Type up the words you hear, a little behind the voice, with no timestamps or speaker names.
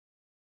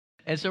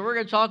And so we're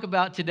going to talk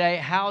about today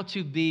how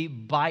to be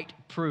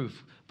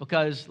bite-proof.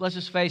 Because let's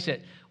just face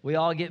it, we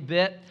all get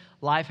bit.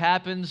 Life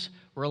happens.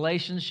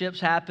 Relationships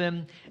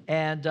happen.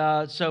 And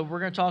so we're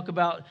going to talk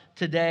about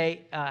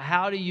today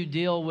how do you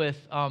deal with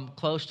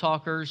close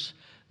talkers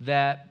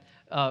that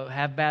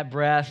have bad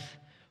breath,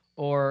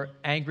 or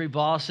angry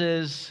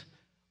bosses,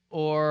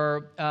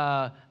 or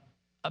a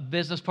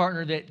business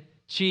partner that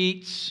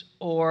cheats,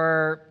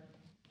 or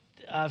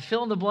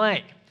fill in the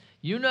blank.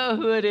 You know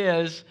who it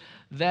is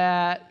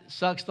that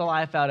sucks the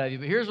life out of you.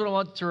 But here's what I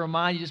want to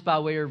remind you just by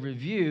way of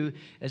review,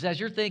 is as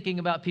you're thinking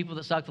about people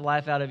that suck the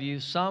life out of you,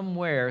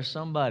 somewhere,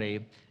 somebody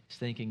is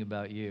thinking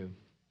about you.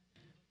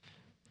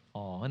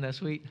 Oh, isn't that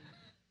sweet?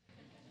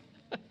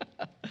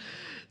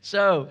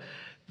 So,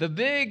 the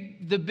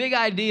big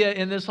idea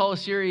in this whole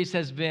series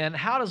has been,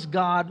 how does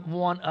God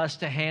want us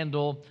to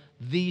handle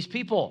these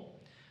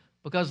people?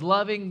 Because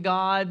loving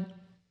God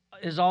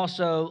is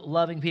also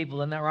loving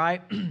people, isn't that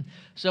right?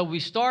 So we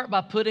start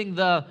by putting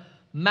the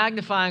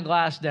magnifying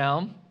glass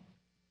down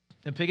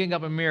and picking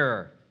up a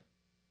mirror.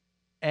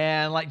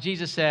 And like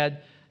Jesus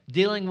said,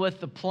 dealing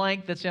with the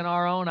plank that's in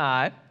our own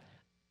eye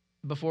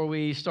before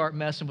we start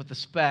messing with the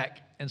speck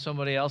in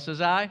somebody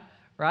else's eye,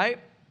 right?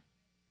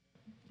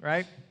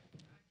 Right?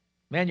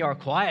 Man, you are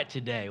quiet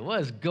today.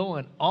 What is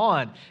going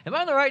on? Am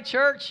I in the right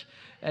church?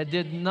 I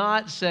did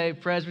not say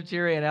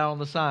Presbyterian out on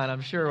the sign, I'm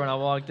sure, when I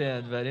walked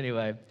in. But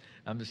anyway,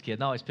 I'm just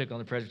kidding. I always pick on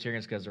the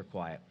Presbyterians because they're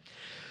quiet.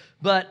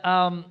 But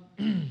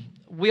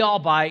we all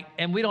bite,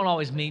 and we don't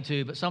always mean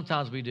to, but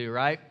sometimes we do,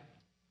 right?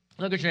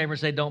 Look at your neighbor and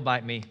say, don't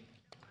bite me.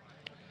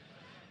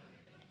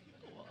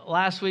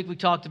 Last week we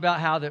talked about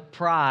how that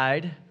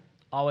pride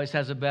always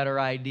has a better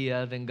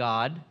idea than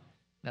God.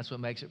 That's what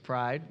makes it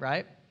pride,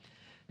 right?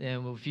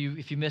 And if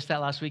you missed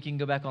that last week, you can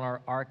go back on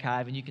our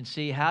archive and you can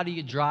see how do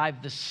you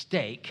drive the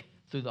stake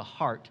through the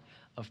heart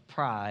of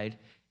pride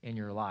in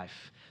your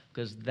life,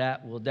 because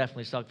that will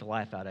definitely suck the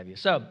life out of you.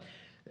 So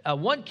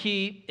one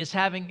key is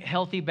having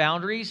healthy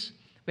boundaries.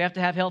 We have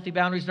to have healthy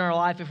boundaries in our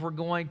life if we're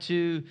going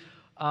to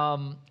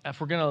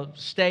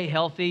stay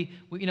healthy.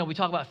 We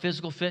talk about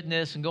physical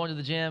fitness and going to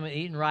the gym and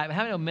eating right, but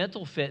having a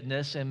mental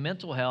fitness and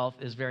mental health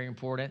is very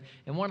important.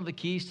 And one of the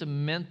keys to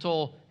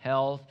mental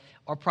health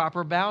are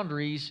proper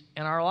boundaries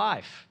in our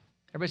life.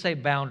 Everybody say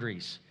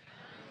boundaries,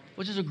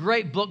 which is a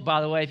great book,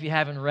 by the way, if you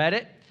haven't read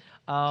it.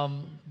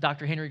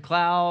 Dr. Henry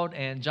Cloud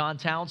and John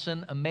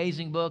Townsend,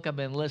 amazing book. I've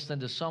been listening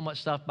to so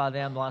much stuff by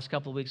them the last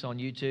couple of weeks on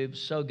YouTube.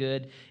 So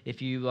good.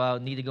 If you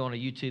need to go on a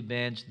YouTube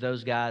binge,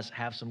 those guys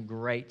have some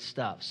great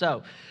stuff.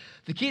 So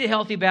the key to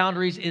healthy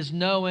boundaries is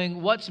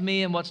knowing what's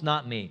me and what's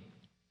not me.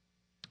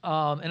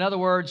 In other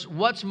words,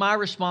 what's my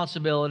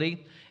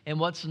responsibility and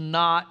what's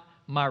not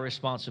my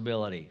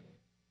responsibility.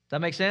 Does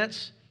that make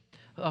sense?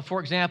 For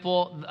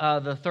example,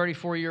 the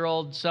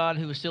 34-year-old son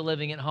who was still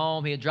living at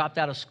home, he had dropped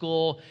out of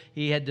school.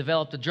 He had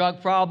developed a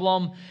drug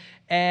problem.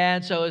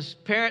 And so his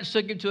parents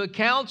took him to a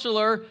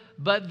counselor,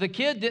 but the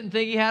kid didn't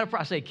think he had a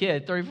problem. I say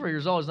kid, 34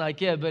 years old is not a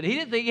kid, but he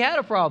didn't think he had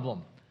a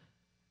problem.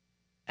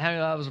 How many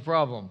of that was a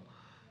problem?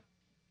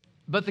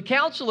 But the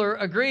counselor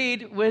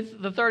agreed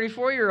with the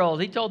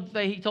 34-year-old. He told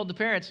the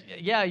parents,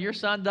 yeah, your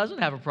son doesn't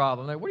have a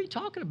problem. They're like, what are you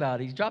talking about?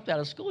 He's dropped out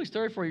of school. He's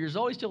 34 years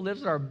old. He still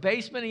lives in our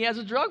basement. He has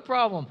a drug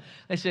problem.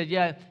 They said,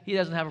 yeah, he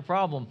doesn't have a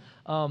problem.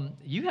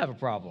 You have a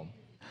problem.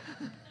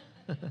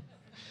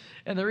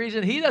 And the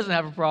reason he doesn't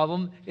have a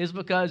problem is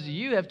because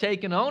you have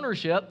taken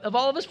ownership of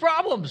all of his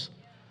problems.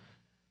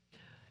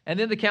 And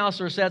then the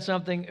counselor said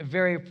something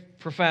very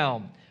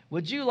profound.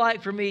 Would you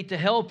like for me to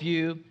help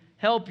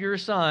your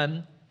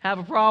son have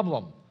a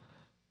problem?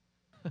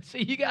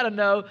 See, you got to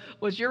know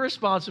what's your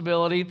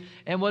responsibility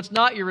and what's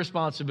not your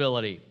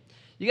responsibility.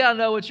 You got to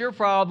know what's your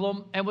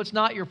problem and what's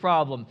not your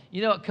problem.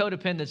 You know what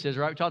codependence is,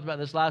 right? We talked about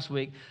this last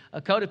week. A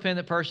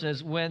codependent person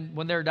is when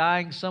they're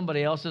dying,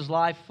 somebody else's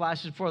life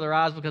flashes before their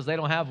eyes because they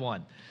don't have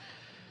one.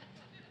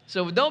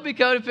 So don't be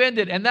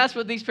codependent. And that's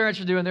what these parents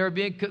were doing.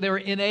 They were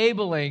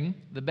enabling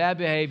the bad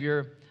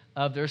behavior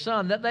of their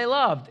son that they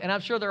loved. And I'm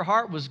sure their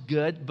heart was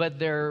good, but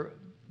their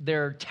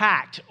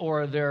tact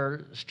or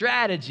their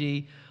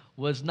strategy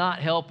was not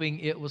helping,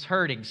 it was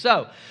hurting.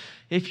 So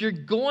if you're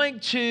going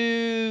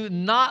to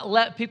not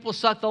let people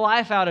suck the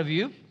life out of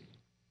you,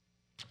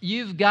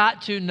 you've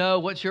got to know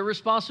what's your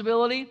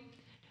responsibility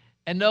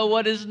and know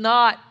what is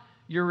not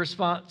your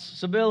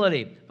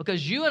responsibility.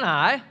 Because you and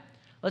I,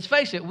 let's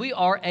face it, we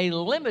are a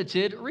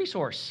limited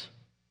resource.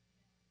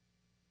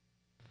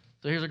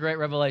 So here's a great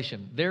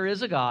revelation. There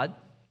is a God,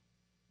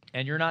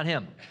 and you're not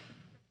him.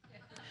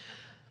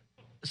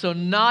 So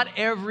not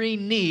every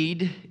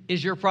need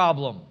is your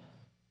problem.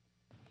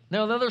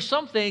 Now, there's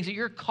some things that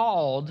you're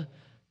called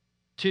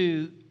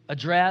to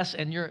address,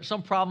 and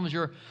some problems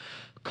you're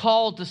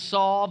called to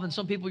solve, and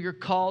some people you're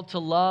called to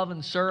love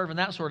and serve and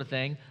that sort of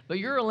thing. But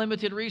you're a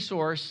limited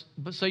resource,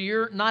 so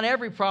not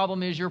every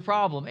problem is your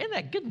problem. Isn't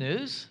that good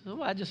news?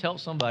 Oh, I just helped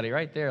somebody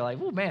right there. Like,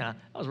 oh man,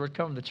 that was worth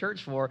coming to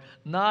church for.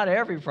 Not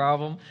every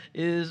problem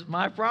is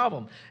my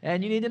problem.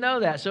 And you need to know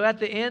that. So at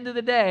the end of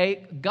the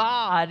day,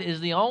 God is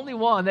the only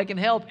one that can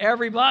help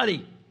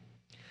everybody.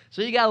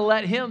 So you got to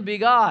let him be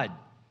God.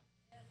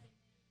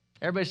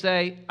 Everybody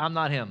say, I'm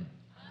not him.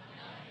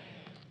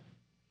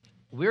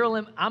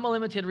 I'm a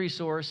limited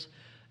resource.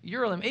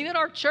 You're a even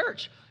our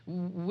church.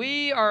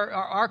 We are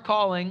our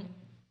calling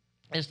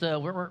is to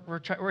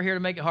we're here to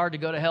make it hard to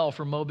go to hell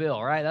for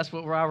Mobile, right? That's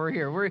why we're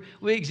here.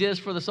 We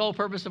exist for the sole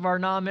purpose of our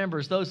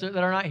non-members, those that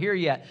are not here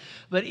yet.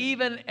 But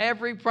even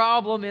every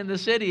problem in the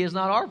city is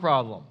not our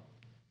problem.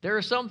 There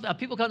are some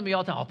people come to me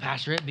all the time. Oh,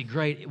 Pastor, it'd be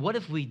great. What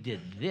if we did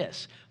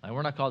this? Like,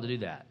 we're not called to do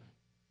that.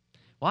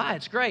 Why?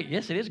 It's great.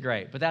 Yes, it is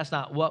great, but that's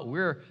not what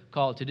we're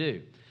called to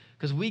do,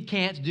 because we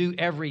can't do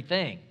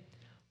everything.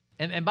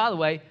 And by the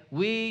way,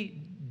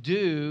 we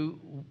do,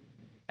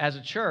 as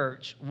a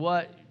church,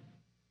 what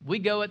we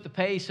go at the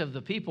pace of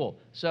the people.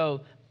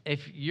 So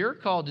if you're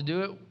called to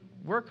do it,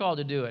 we're called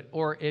to do it.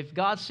 Or if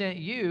God sent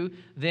you,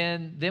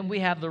 then we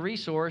have the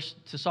resource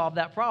to solve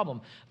that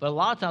problem. But a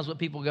lot of times what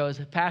people go is,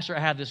 Pastor, I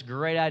have this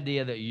great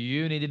idea that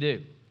you need to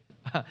do.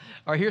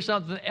 Or here's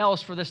something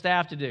else for the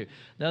staff to do.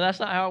 No, that's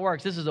not how it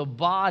works. This is a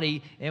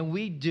body, and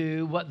we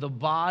do what the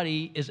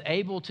body is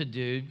able to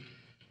do.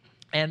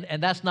 And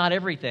that's not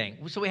everything.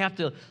 So we have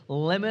to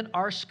limit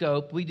our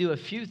scope. We do a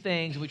few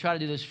things. We try to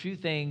do those few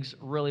things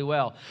really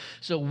well.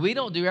 So we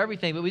don't do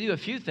everything, but we do a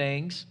few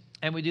things,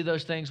 and we do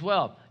those things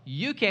well.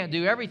 You can't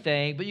do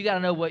everything, but you got to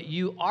know what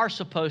you are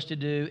supposed to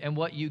do and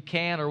what you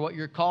can or what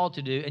you're called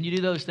to do, and you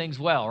do those things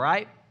well,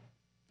 right?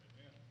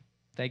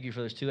 Thank you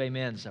for those 2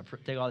 amens. I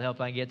take all the help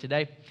I can get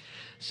today.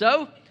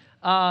 So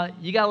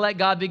you got to let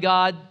God be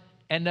God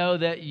and know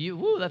that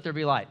let there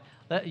be light.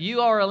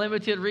 You are a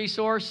limited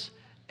resource,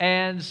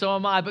 and so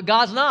am I, but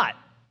God's not.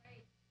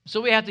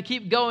 So we have to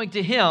keep going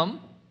to him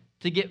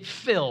to get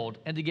filled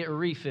and to get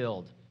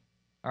refilled.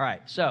 All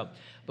right, so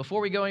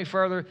before we go any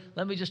further,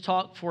 let me just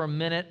talk for a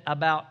minute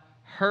about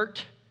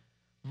hurt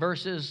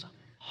versus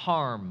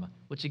harm,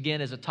 which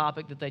again is a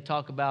topic that they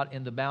talk about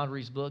in the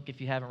Boundaries book. If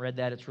you haven't read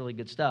that, it's really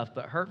good stuff.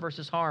 But hurt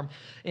versus harm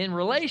in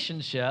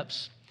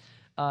relationships,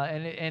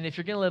 and if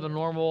you're going to live a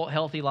normal,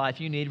 healthy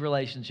life, you need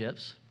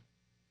relationships.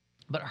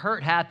 But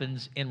hurt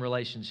happens in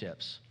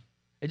relationships.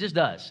 It just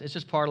does. It's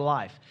just part of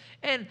life.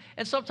 And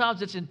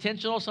sometimes it's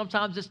intentional,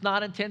 sometimes it's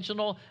not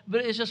intentional,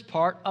 but it's just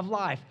part of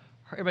life.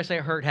 Everybody say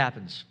hurt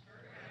happens.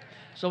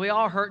 So we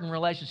all hurt in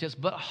relationships,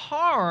 but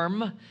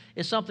harm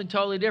is something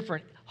totally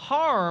different.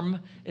 Harm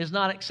is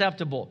not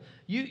acceptable.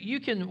 You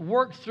can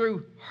work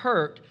through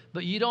hurt,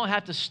 but you don't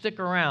have to stick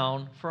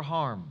around for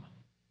harm.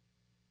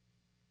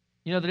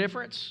 You know the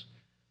difference?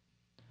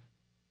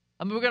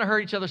 I mean, we're going to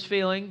hurt each other's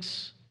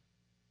feelings.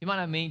 You might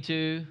not mean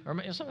to, or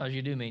sometimes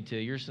you do mean to.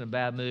 You're just in a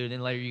bad mood, and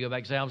then later you go back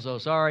and say, I'm so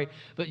sorry,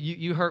 but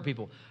you hurt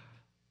people.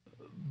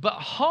 But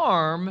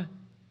harm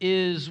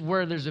is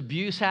where there's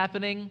abuse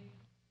happening,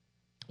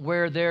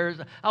 where there's,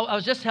 I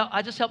just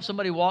helped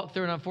somebody walk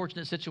through an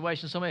unfortunate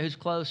situation, somebody who's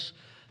close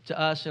to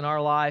us in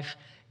our life,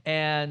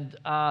 and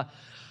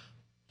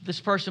this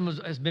person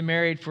has been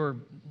married for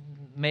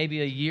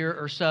maybe a year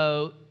or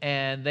so,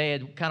 and they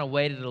had kind of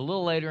waited a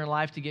little later in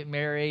life to get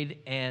married,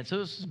 and so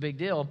this is a big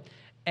deal.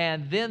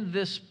 And then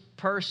this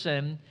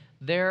person,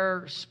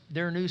 their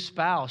new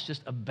spouse,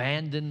 just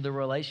abandoned the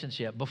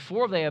relationship.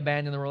 Before they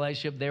abandoned the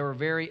relationship, they were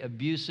very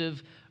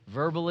abusive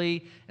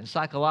verbally and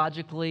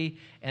psychologically,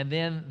 and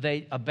then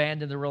they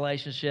abandoned the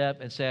relationship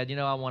and said,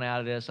 I want out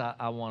of this,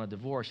 I want a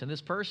divorce. And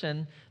this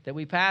person that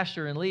we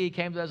pastor and lead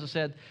came to us and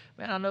said,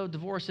 man, I know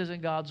divorce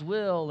isn't God's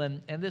will,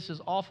 and this is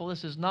awful,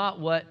 this is not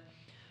what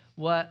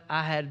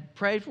I had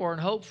prayed for and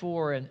hoped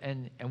for,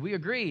 and we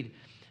agreed.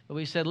 But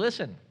we said,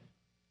 listen,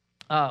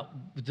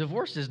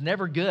 divorce is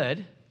never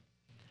good,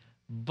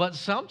 but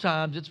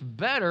sometimes it's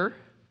better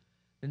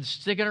than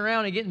sticking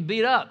around and getting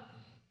beat up.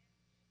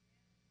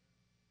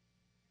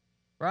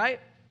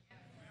 Right?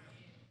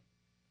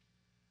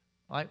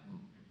 Like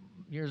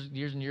years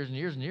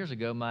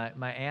ago,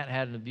 my aunt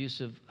had an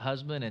abusive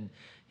husband, and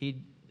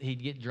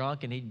he'd get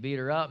drunk and he'd beat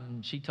her up,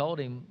 and she told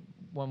him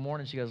one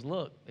morning, she goes,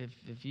 look,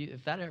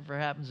 if that ever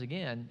happens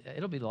again,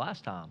 it'll be the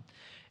last time.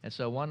 And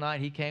so one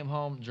night he came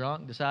home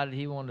drunk, decided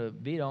he wanted to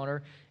beat on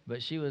her,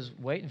 but she was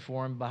waiting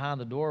for him behind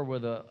the door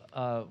with one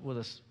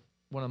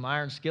of them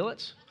iron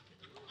skillets.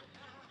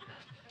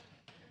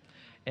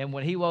 And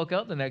when he woke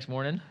up the next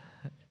morning,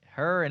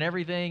 her and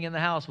everything in the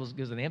house was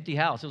an empty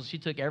house. She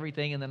took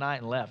everything in the night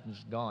and left, and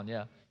it's gone,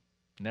 yeah.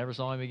 Never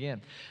saw him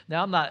again.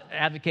 Now, I'm not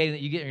advocating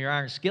that you get your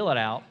iron skillet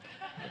out,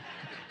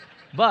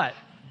 but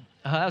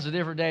that was a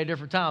different day, a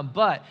different time.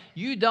 But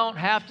you don't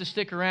have to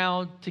stick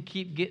around to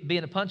keep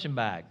being a punching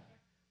bag,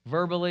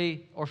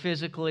 verbally or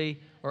physically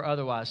or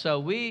otherwise. So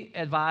we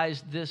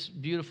advised this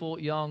beautiful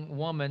young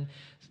woman,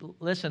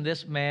 listen,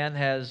 this man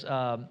has,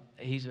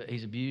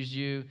 he's abused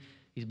you,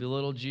 he's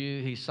belittled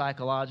you, he's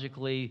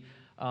psychologically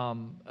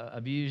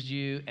abused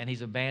you, and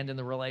he's abandoned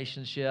the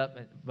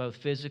relationship, both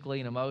physically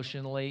and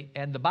emotionally.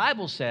 And the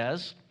Bible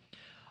says,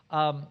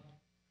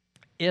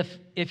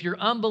 if your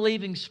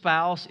unbelieving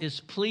spouse is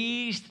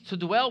pleased to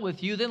dwell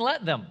with you, then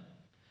let them.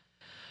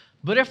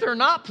 But if they're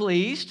not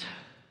pleased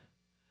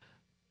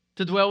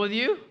to dwell with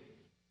you,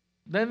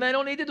 then they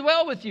don't need to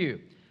dwell with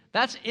you.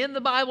 That's in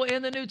the Bible,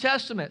 in the New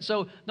Testament.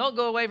 So don't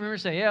go away from here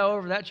and say, yeah,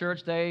 over that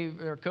church, they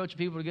are coaching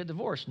people to get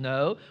divorced.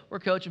 No, we're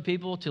coaching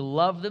people to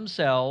love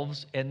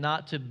themselves and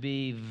not to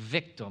be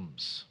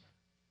victims.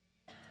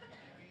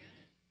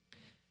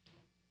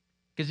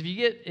 Because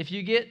if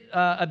you get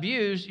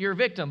abused, you're a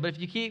victim. But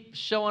if you keep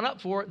showing up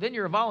for it, then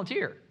you're a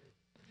volunteer.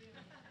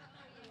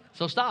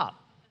 So stop.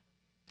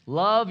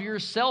 Love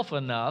yourself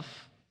enough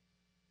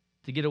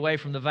to get away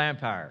from the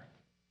vampire.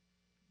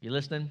 You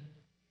listening?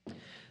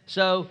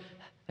 So,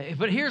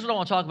 but here's what I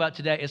want to talk about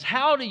today is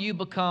how do you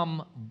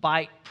become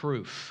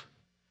bite-proof?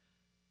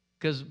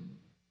 Because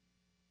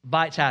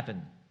bites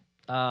happen.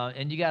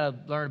 And you got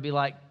to learn to be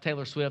like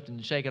Taylor Swift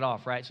and shake it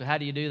off, right? So how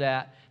do you do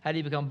that? How do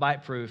you become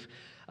bite-proof?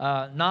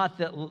 Not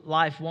that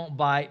life won't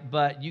bite,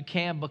 but you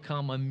can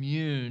become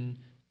immune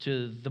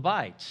to the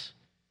bites.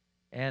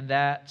 And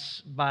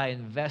that's by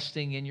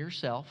investing in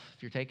yourself.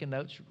 If you're taking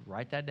notes,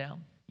 write that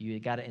down. You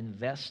got to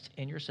invest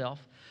in yourself.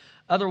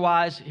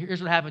 Otherwise,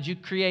 here's what happens. You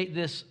create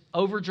this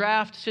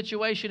overdraft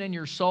situation in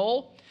your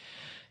soul,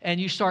 and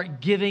you start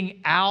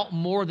giving out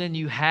more than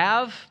you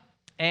have.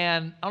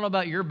 And I don't know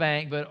about your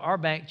bank, but our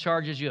bank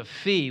charges you a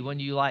fee when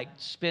you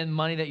spend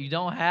money that you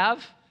don't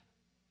have,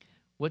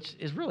 which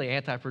is really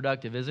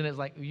anti-productive, isn't it? It's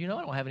like, I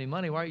don't have any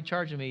money. Why are you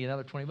charging me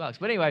another $20?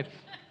 But anyway,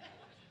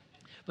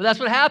 but that's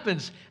what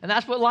happens, and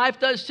that's what life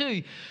does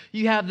too.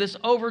 You have this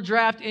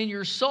overdraft in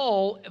your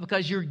soul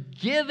because you're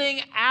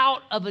giving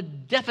out of a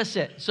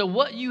deficit. So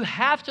what you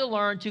have to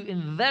learn to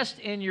invest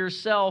in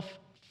yourself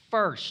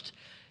first.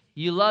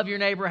 You love your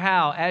neighbor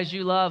how? As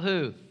you love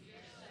who?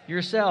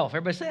 Yourself.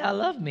 Everybody say, I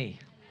love me.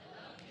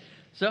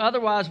 So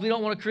otherwise, we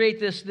don't want to create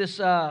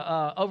this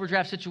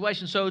overdraft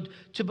situation. So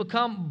to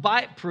become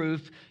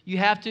bite-proof, you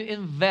have to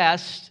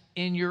invest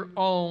in your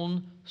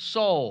own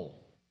soul.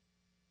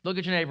 Look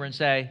at your neighbor and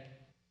say,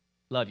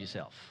 love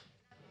yourself.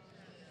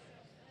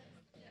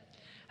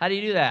 How do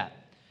you do that?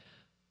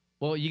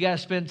 Well, you got to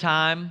spend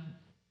time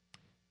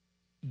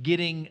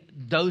getting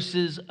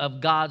doses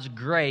of God's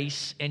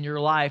grace in your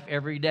life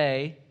every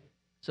day.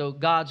 So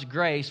God's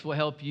grace will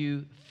help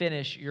you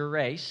finish your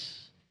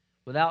race.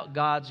 Without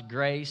God's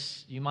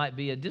grace, you might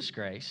be a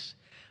disgrace.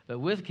 But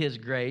with His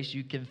grace,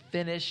 you can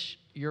finish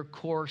your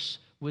course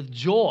with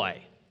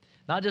joy.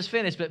 Not just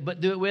finish, but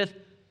do it with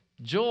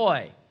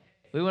joy.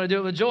 We want to do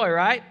it with joy,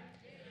 right?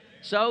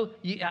 So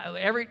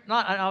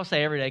I'll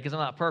say every day because I'm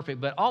not perfect,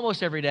 but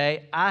almost every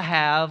day I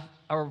have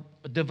a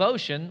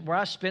devotion where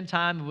I spend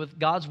time with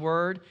God's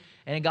Word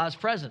and in God's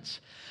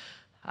presence.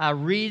 I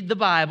read the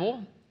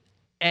Bible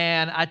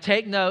and I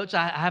take notes.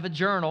 I have a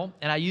journal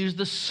and I use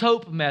the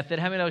SOAP method.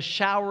 How many know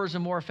showers are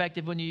more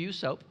effective when you use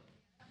soap?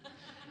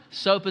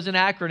 SOAP is an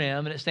acronym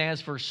and it stands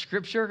for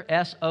Scripture,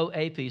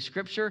 S-O-A-P,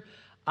 Scripture,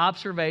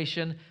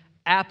 Observation,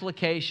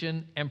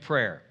 Application, and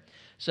Prayer.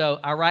 So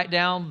I write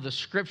down the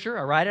Scripture,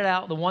 I write it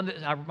out, the one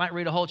that I might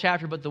read a whole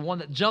chapter, but the one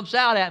that jumps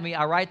out at me,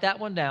 I write that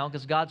one down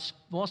because God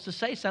wants to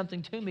say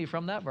something to me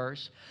from that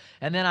verse.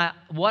 And then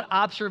what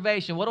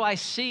observation, what do I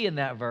see in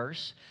that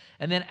verse?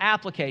 And then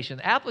application.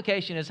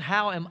 Application is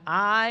how am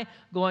I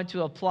going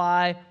to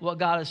apply what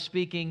God is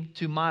speaking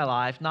to my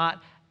life,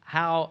 not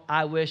how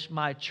I wish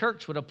my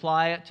church would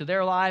apply it to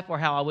their life or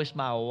how I wish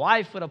my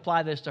wife would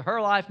apply this to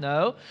her life.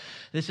 No,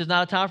 this is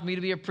not a time for me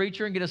to be a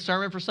preacher and get a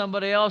sermon for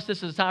somebody else.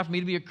 This is a time for me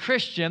to be a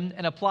Christian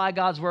and apply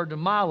God's Word to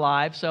my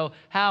life. So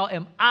how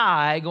am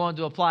I going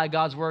to apply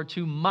God's Word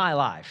to my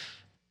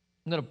life?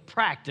 I'm going to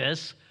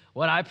practice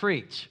what I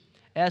preach.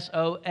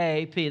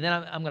 S-O-A-P. Then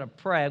I'm going to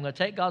pray. I'm going to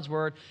take God's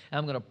Word and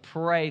I'm going to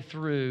pray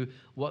through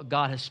what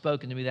God has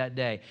spoken to me that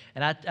day.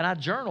 And I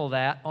journal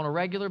that on a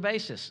regular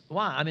basis.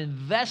 Why? I'm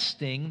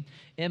investing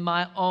in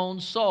my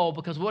own soul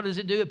because what does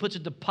it do? It puts a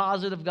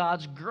deposit of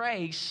God's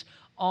grace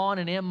on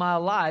and in my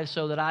life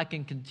so that I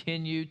can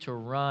continue to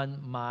run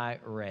my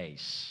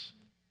race.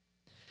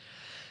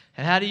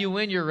 And how do you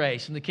win your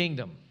race in the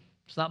kingdom?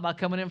 It's not by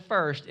coming in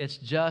first. It's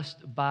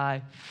just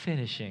by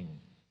finishing.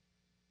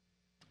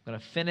 I'm going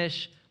to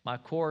finish my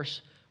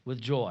course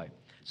with joy.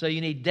 So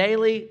you need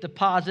daily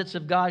deposits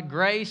of God's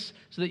grace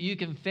so that you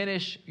can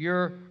finish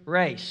your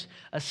race.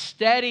 A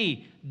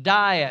steady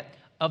diet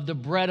of the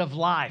bread of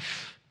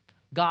life,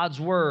 God's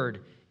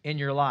Word in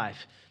your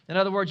life. In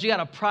other words, you got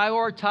to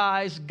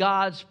prioritize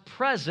God's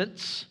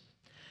presence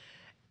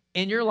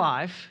in your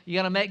life. You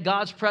got to make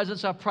God's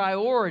presence a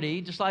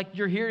priority. Just like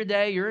you're here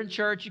today, you're in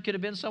church, you could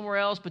have been somewhere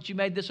else, but you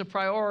made this a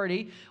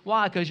priority.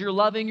 Why? Because you're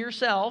loving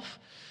yourself.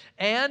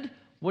 And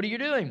what are you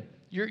doing?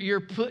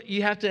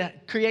 You have to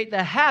create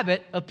the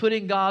habit of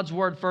putting God's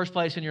Word first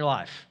place in your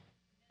life.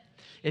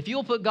 If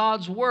you'll put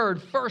God's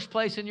Word first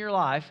place in your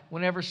life,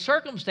 whenever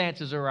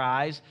circumstances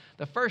arise,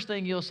 the first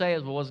thing you'll say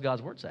is, well, what does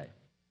God's Word say?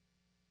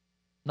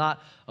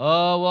 Not,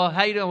 oh, well,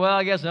 how you doing? Well,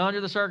 I guess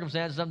under the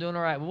circumstances, I'm doing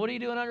all right. Well, what are you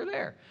doing under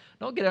there?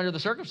 Don't get under the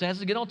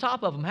circumstances. Get on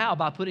top of them. How?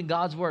 By putting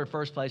God's Word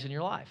first place in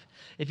your life.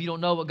 If you don't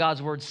know what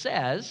God's Word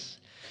says,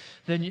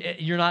 then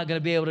you're not going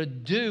to be able to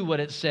do what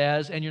it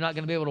says, and you're not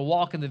going to be able to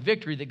walk in the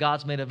victory that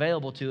God's made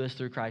available to us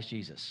through Christ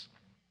Jesus.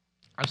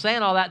 I'm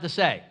saying all that to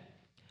say,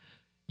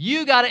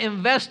 you got to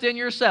invest in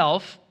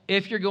yourself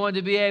if you're going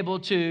to be able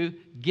to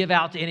give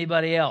out to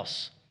anybody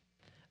else.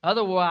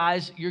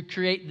 Otherwise, you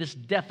create this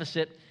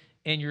deficit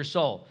in your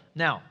soul.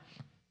 Now,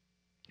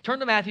 turn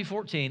to Matthew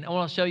 14. I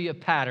want to show you a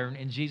pattern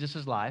in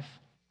Jesus' life.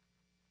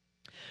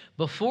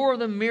 Before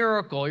the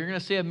miracle, you're going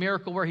to see a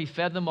miracle where he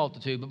fed the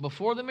multitude. But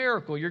before the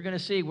miracle, you're going to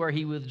see where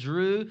he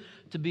withdrew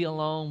to be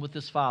alone with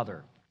his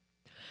Father.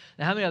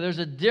 Now, how many know there's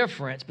a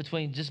difference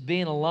between just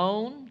being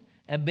alone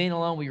and being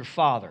alone with your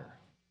Father,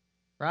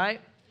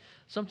 right?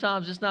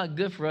 Sometimes it's not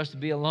good for us to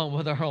be alone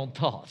with our own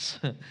thoughts,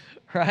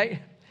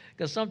 right?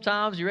 Because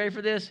sometimes, you ready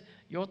for this?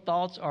 Your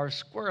thoughts are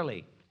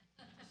squirrely.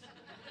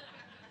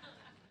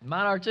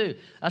 Mine are too.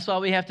 That's why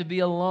we have to be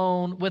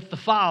alone with the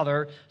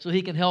Father so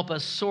he can help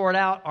us sort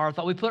out our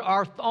thoughts. We put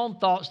our own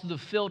thoughts through the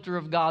filter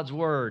of God's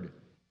Word.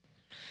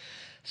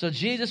 So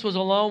Jesus was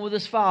alone with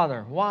his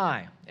Father.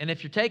 Why? And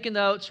if you're taking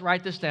notes,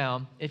 write this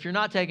down. If you're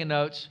not taking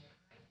notes,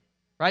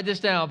 write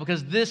this down,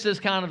 because this is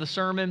kind of the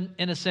sermon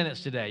in a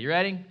sentence today. You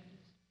ready?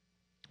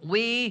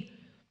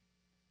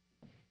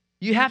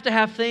 You have to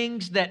have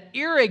things that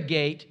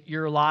irrigate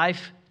your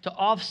life to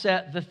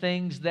offset the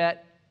things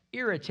that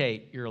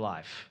irritate your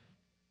life.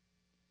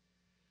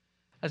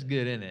 That's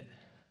good, isn't it?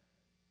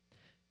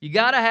 You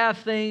got to have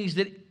things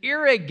that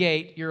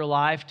irrigate your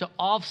life to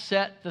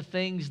offset the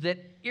things that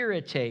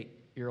irritate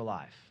your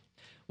life.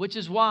 Which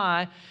is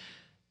why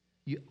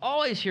you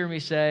always hear me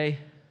say,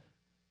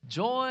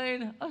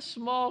 join a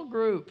small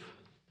group.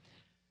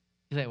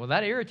 You think, well,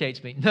 that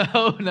irritates me.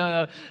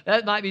 No.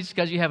 That might be just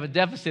because you have a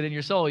deficit in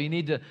your soul. We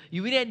need to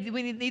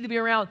be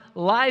around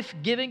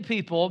life-giving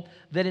people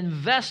that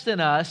invest in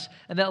us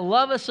and that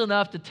love us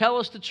enough to tell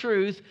us the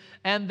truth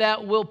and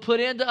that will put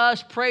into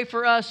us, pray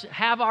for us,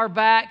 have our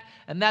back,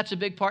 and that's a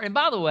big part. And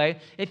by the way,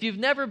 if you've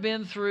never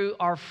been through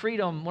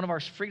one of our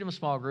Freedom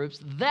small groups,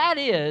 that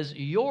is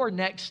your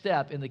next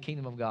step in the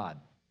kingdom of God.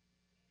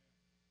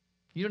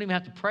 You don't even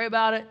have to pray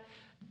about it.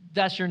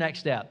 That's your next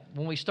step.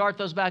 When we start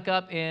those back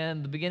up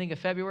in the beginning of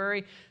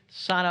February,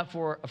 sign up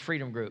for a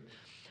Freedom group.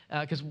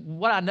 Because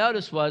what I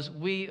noticed was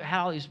we had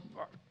all these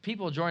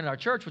people joining our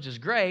church, which is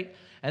great,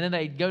 and then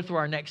they'd go through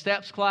our Next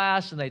Steps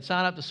class, and they'd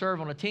sign up to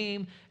serve on a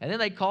team, and then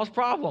they'd cause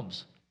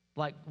problems.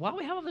 Like, why do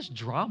we have all this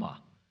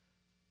drama?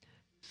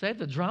 Save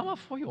the drama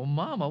for your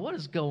mama. What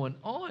is going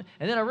on?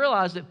 And then I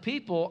realized that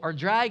people are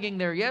dragging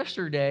their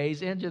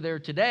yesterdays into their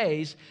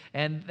todays,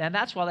 and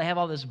that's why they have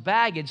all this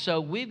baggage. So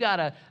we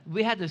had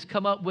to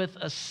come up with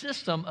a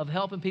system of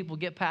helping people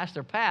get past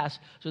their past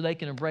so they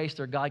can embrace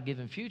their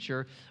God-given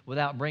future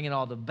without bringing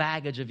all the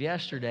baggage of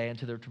yesterday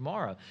into their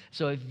tomorrow.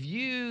 So if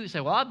you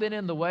say, well, I've been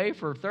in the way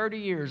for 30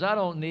 years. I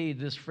don't need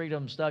this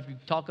freedom stuff you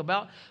talk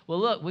about. Well,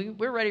 look,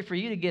 we're ready for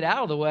you to get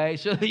out of the way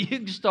so that you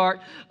can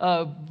start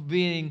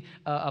being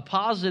a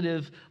positive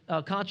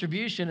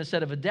contribution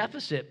instead of a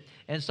deficit,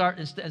 and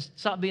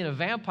stop being a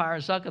vampire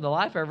and sucking the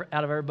life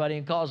out of everybody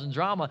and causing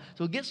drama.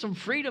 So get some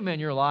freedom in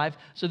your life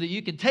so that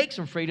you can take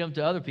some freedom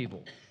to other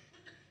people.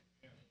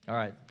 All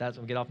right, I'm going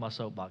to get off my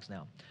soapbox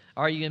now.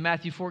 Are you in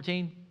Matthew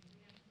 14?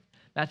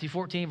 Matthew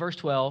 14, verse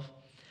 12.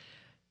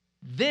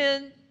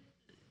 Then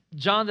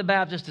John the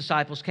Baptist's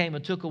disciples came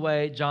and took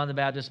away John the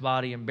Baptist's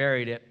body and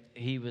buried it.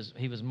 He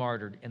was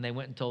martyred, and they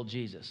went and told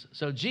Jesus.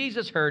 So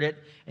Jesus heard it,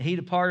 and he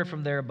departed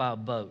from there by a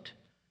boat.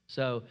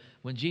 So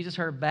when Jesus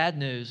heard bad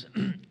news,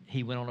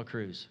 he went on a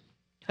cruise.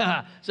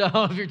 So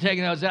if you're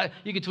taking notes,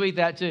 you can tweet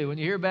that too. When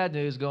you hear bad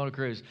news, go on a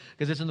cruise,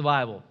 because it's in the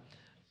Bible.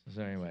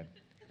 So anyway,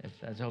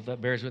 I hope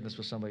that bears witness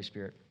with somebody's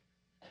spirit.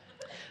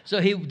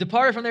 So he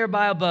departed from there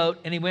by a boat,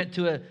 and he went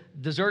to a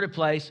deserted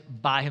place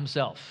by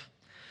himself.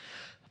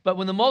 But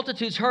when the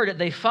multitudes heard it,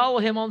 they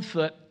followed him on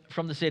foot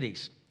from the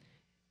cities.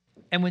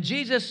 And when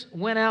Jesus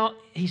went out,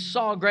 he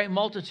saw a great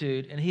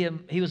multitude, and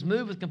he was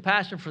moved with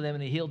compassion for them,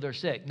 and he healed their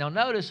sick. Now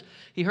notice,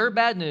 he heard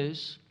bad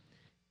news.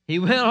 He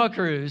went on a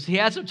cruise. He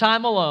had some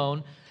time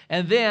alone.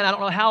 And then, I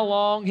don't know how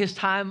long his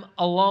time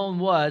alone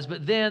was,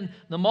 but then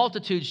the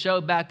multitude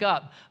showed back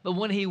up. But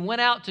when he went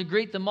out to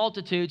greet the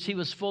multitudes, he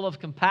was full of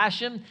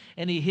compassion,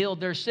 and he healed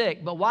their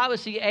sick. But why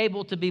was he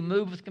able to be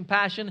moved with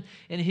compassion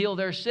and heal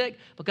their sick?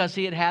 Because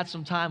he had had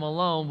some time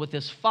alone with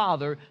his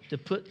Father to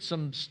put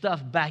some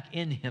stuff back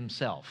in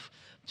himself,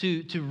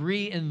 to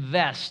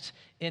reinvest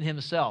in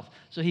himself.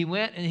 So he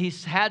went and he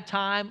had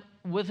time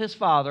with his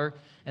Father,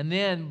 and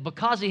then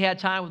because he had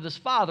time with his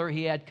Father,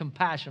 he had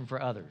compassion for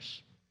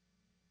others.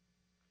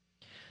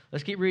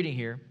 Let's keep reading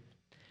here.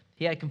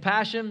 He had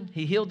compassion.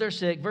 He healed their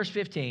sick. Verse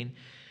 15.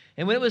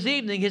 And when it was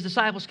evening, his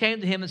disciples came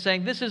to him and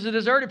saying, "This is a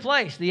deserted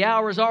place. The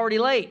hour is already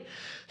late.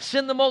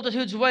 Send the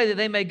multitudes away that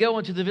they may go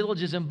into the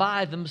villages and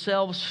buy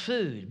themselves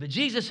food." But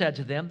Jesus said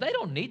to them, "They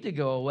don't need to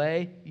go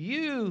away.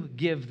 You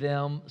give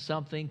them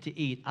something to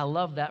eat." I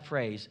love that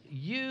phrase.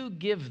 You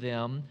give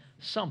them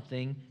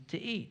something to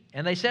eat.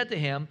 And they said to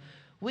him,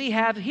 "We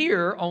have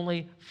here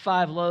only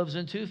 5 loaves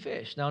and 2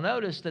 fish." Now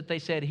notice that they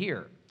said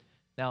here.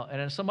 Now,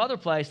 and in some other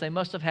place, they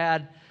must have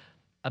had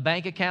a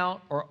bank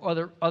account or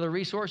other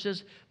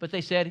resources, but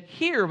they said,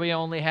 here we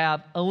only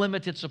have a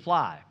limited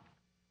supply.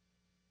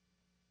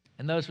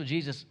 And notice what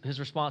his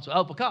response was.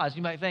 Oh, because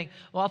you might think,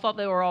 well, I thought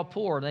they were all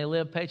poor and they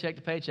lived paycheck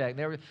to paycheck.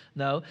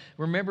 No.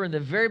 Remember, in the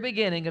very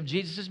beginning of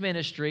Jesus'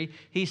 ministry,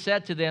 he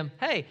said to them,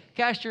 hey,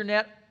 cast your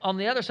net on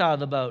the other side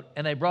of the boat.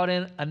 And they brought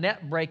in a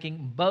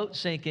net-breaking,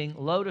 boat-sinking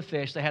load of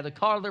fish. They had to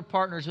call their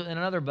partners in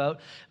another boat.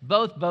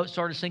 Both boats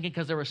started sinking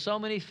because there were so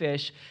many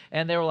fish.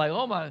 And they were like,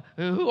 oh, my,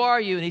 who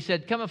are you? And he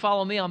said, come and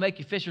follow me. I'll make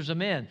you fishers of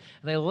men.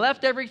 And they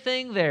left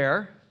everything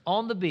there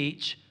on the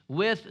beach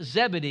with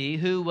Zebedee,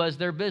 who was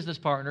their business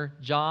partner.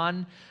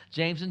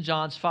 James and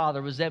John's father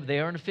was Zebedee.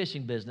 They were in a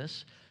fishing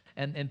business,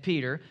 and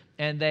Peter.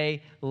 And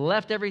they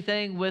left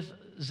everything with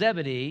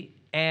Zebedee,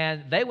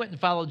 and they went and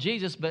followed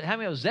Jesus. But how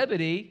many of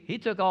Zebedee, he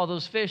took all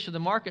those fish to the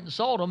market and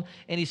sold them,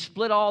 and he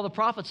split all the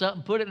profits up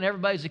and put it in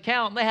everybody's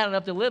account, and they had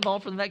enough to live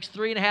on for the next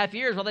 3.5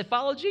 years while they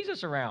followed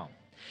Jesus around.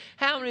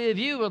 How many of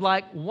you would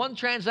like one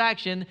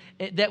transaction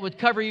that would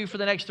cover you for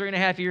the next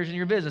 3.5 years in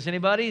your business?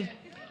 Anybody?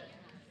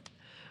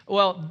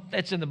 Well,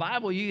 it's in the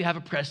Bible. You have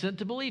a precedent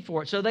to believe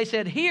for it. So they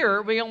said,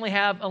 here, we only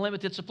have a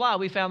limited supply.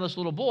 We found this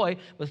little boy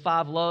with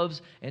 5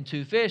 loaves and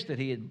 2 fish that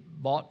he had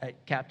bought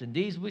at Captain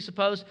D's, we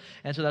suppose.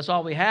 And so that's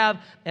all we have.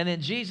 And then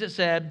Jesus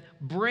said,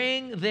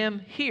 bring them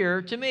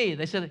here to me.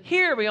 They said,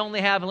 here we only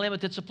have a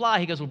limited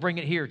supply. He goes, well, bring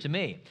it here to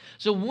me.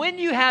 So when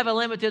you have a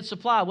limited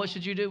supply, what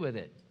should you do with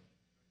it?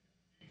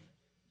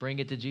 Bring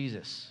it to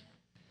Jesus.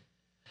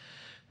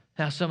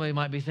 Now, somebody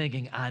might be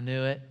thinking, I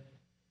knew it.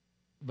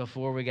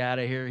 Before we got out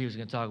of here, he was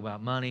going to talk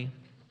about money.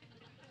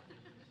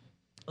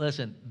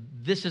 Listen,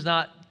 this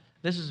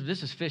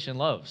is fish and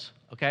loaves,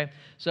 okay?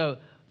 So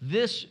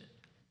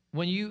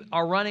when you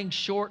are running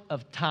short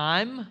of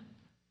time,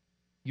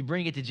 you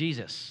bring it to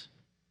Jesus.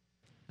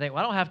 I think,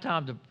 well, I don't have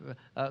time to,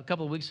 a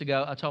couple of weeks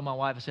ago, I told my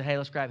wife, I said, hey,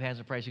 let's grab hands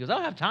and pray. She goes, I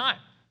don't have time.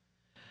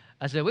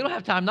 I said, we don't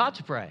have time not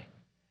to pray.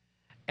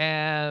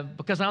 And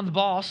because I'm the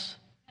boss,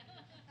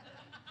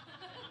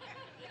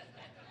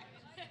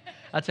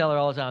 I tell her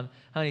all the time,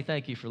 honey,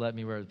 thank you for letting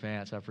me wear the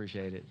pants. I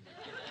appreciate it.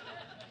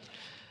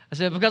 I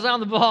said, because I'm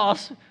the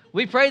boss,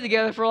 we prayed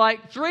together for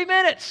like 3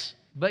 minutes.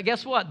 But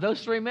guess what?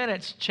 Those 3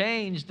 minutes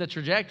changed the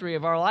trajectory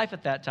of our life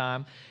at that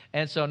time.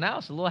 And so now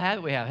it's a little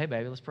habit we have. Hey,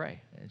 baby, let's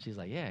pray. And she's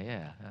like,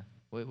 yeah.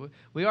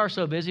 We are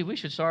so busy, we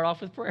should start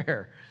off with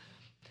prayer.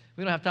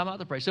 We don't have time not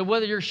to pray. So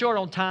whether you're short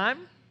on time,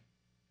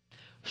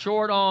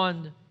 short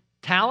on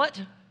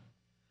talent,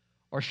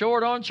 or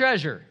short on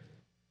treasure,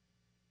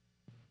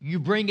 you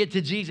bring it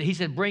to Jesus. He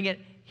said, bring it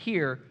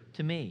here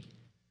to me.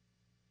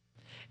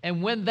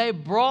 And when they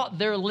brought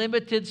their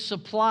limited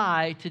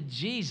supply to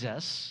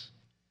Jesus,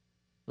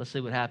 let's see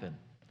what happened.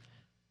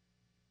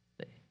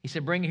 He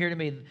said, bring it here to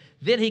me.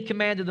 Then he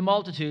commanded the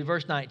multitude,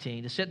 verse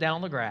 19, to sit down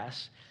on the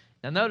grass.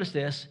 Now notice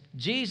this.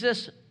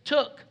 Jesus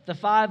took the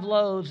 5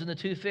 loaves and the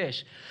 2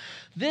 fish.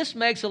 This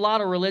makes a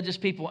lot of religious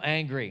people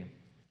angry.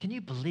 Can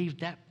you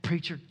believe that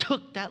preacher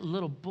took that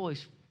little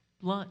boy's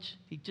lunch?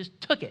 He just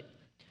took it.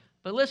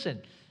 But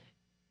listen,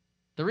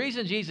 the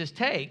reason Jesus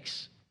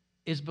takes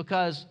is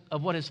because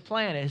of what his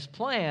plan is. His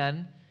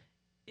plan,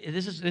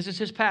 this is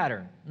his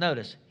pattern.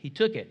 Notice, he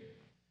took it,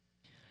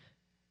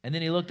 and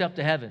then he looked up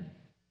to heaven,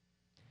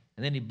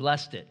 and then he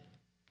blessed it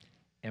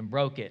and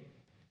broke it,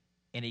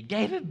 and he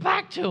gave it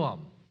back to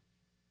him.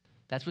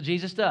 That's what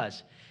Jesus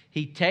does.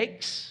 He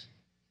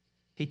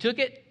took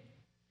it,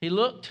 he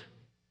looked,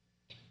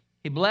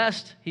 he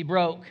blessed, he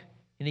broke,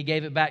 and he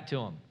gave it back to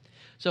him.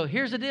 So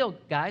here's the deal,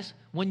 guys.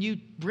 When you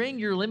bring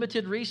your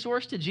limited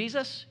resource to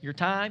Jesus, your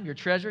time, your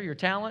treasure, your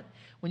talent,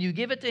 when you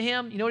give it to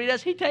him, you know what he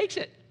does? He takes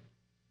it.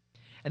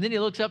 And then he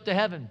looks up to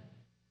heaven.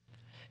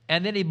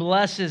 And then he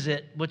blesses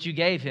it, what you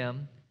gave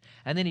him.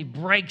 And then he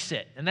breaks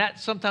it. And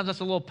sometimes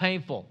that's a little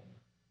painful.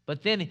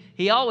 But then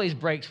he always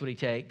breaks what he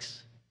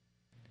takes.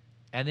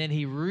 And then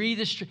he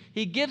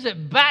gives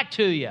it back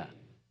to you.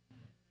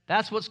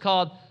 That's what's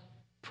called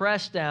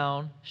pressed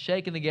down,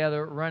 shaken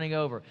together, running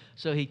over.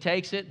 So he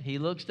takes it, he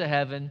looks to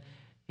heaven,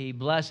 he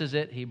blesses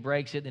it, he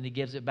breaks it, and he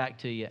gives it back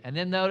to you. And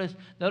then notice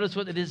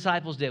what the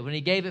disciples did. When he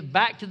gave it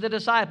back to the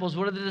disciples,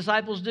 what did the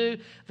disciples do?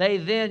 They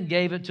then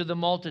gave it to the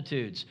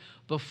multitudes.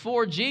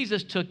 Before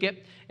Jesus took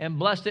it and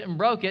blessed it and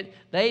broke it,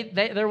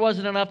 there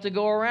wasn't enough to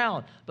go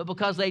around. But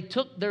because they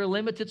took their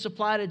limited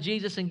supply to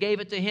Jesus and gave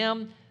it to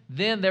him,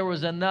 then there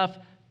was enough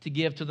to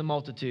give to the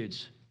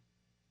multitudes.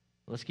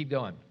 Let's keep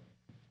going.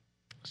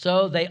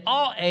 So they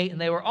all ate, and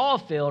they were all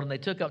filled, and they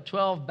took up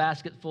 12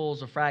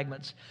 basketfuls of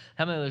fragments.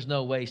 How many of there's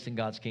no waste in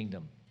God's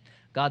kingdom?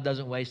 God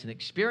doesn't waste an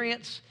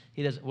experience.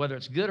 He doesn't, whether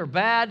it's good or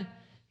bad,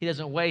 he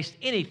doesn't waste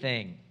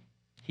anything.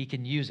 He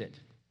can use it.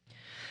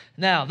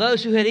 Now,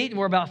 those who had eaten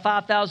were about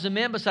 5,000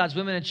 men, besides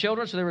women and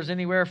children, so there was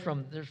anywhere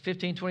from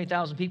 15,000,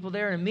 20,000 people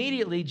there. And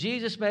immediately,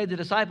 Jesus made the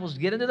disciples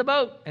get into the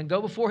boat and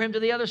go before him to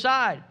the other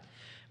side,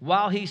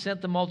 while he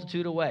sent the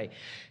multitude away.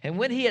 And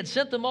when he had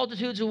sent the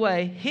multitudes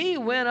away, he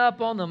went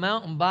up on the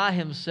mountain by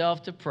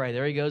himself to pray.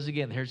 There he goes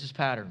again. Here's his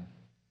pattern.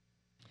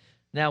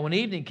 Now, when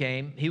evening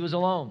came, he was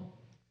alone.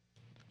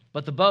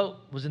 But the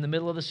boat was in the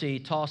middle of the sea,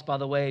 tossed by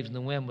the waves, and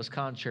the wind was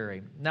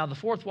contrary. Now, the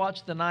 4th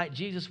watch of the night,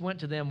 Jesus went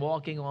to them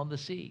walking on the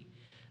sea.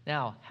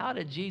 Now, how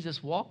did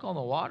Jesus walk on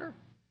the water?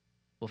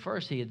 Well,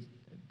 first he had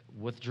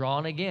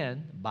withdrawn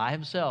again by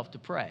himself to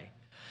pray.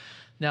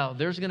 Now,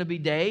 there's going to be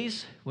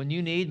days when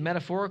you need,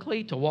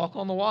 metaphorically, to walk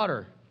on the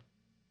water.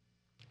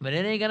 But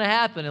it ain't going to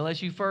happen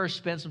unless you first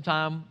spend some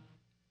time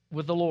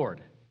with the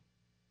Lord.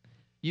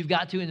 You've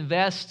got to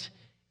invest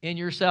in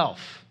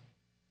yourself.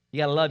 You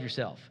got to love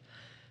yourself.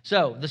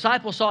 So,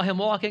 disciples saw him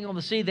walking on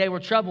the sea. They were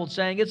troubled,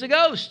 saying, "It's a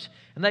ghost."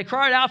 And they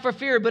cried out for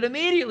fear. But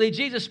immediately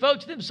Jesus spoke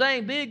to them,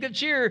 saying, "Be of good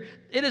cheer.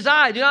 It is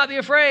I. Do not be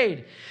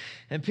afraid."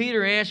 And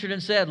Peter answered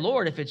and said,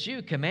 "Lord, if it's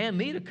you, command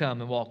me to come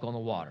and walk on the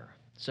water."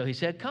 So he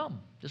said,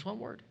 "Come." Just one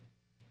word.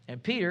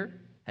 And Peter,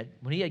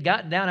 when he had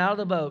gotten down out of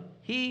the boat,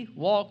 he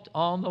walked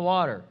on the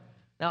water.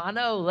 Now, I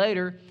know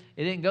later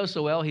it didn't go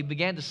so well. He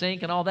began to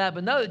sink and all that.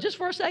 But no, just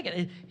for a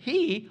second,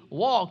 he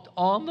walked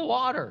on the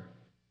water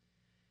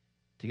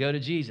to go to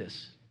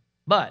Jesus.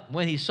 But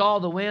when he saw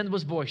the wind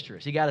was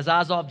boisterous, he got his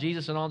eyes off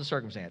Jesus and on the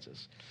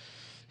circumstances.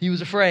 He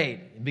was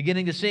afraid.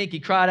 Beginning to sink, he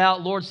cried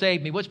out, "Lord,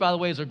 save me," which, by the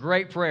way, is a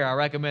great prayer. I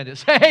recommend it.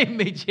 "Save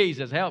me,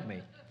 Jesus, help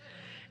me."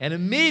 And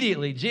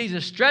immediately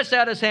Jesus stretched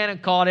out his hand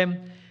and caught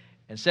him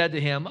and said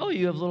to him, "Oh,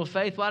 you have little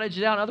faith. Why did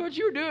you doubt?" In other words,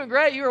 you were doing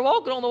great. You were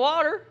walking on the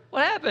water.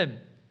 What happened?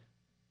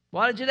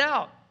 Why did you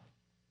doubt?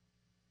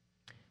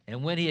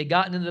 And when he had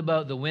gotten into the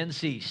boat, the wind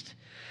ceased.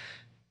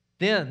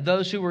 Then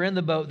those who were in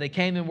the boat, they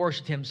came and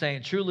worshipped him,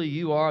 saying, "Truly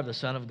you are the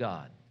Son of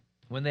God."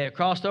 When they had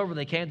crossed over,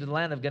 they came to the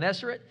land of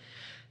Gennesaret.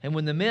 And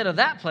when the men of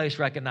that place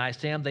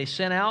recognized him, they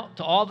sent out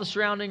to all the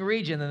surrounding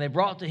region, and they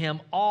brought to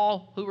him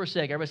all who were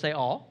sick. Everybody say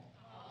all.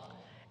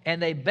 And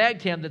they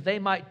begged him that they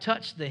might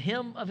touch the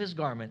hem of his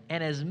garment.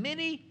 And as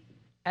many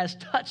as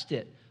touched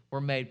it were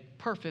made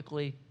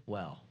perfectly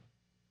well.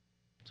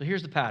 So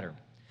here's the pattern: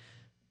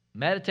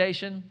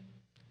 meditation,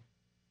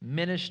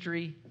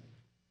 ministry,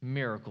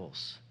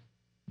 miracles.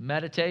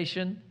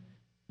 Meditation,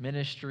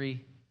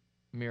 ministry,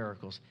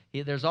 miracles.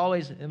 There's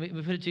always, let me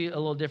put it to you a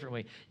little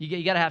differently.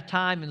 You got to have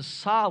time in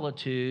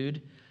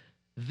solitude,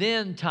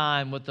 then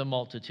time with the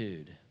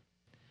multitude.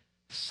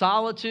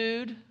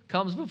 Solitude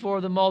comes before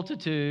the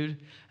multitude,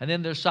 and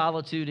then there's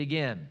solitude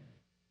again.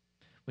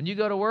 When you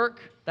go to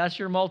work, that's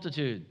your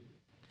multitude.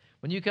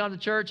 When you come to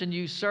church and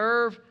you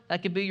serve,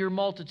 that can be your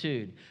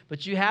multitude.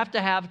 But you have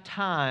to have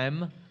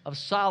time of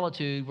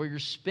solitude where you're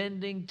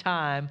spending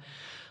time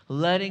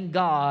letting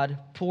God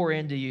pour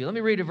into you. Let me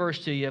read a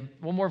verse to you.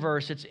 One more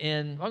verse.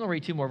 I'm going to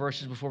read two more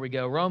verses before we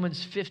go.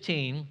 Romans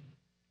 15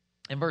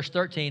 and verse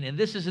 13. And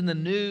this is in the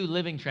New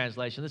Living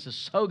Translation. This is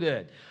so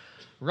good.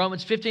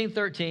 Romans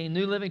 15:13,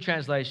 New Living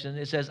Translation.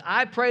 It says,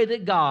 "I pray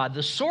that God,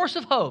 the source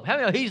of hope," how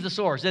many know he's the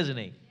source, isn't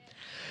he?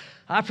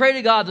 "I pray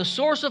to God, the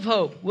source of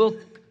hope, will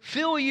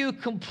fill you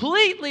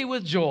completely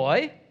with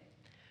joy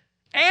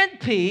and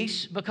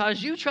peace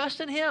because you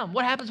trust in him."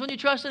 What happens when you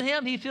trust in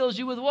him? He fills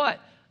you with what?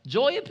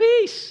 Joy and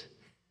peace.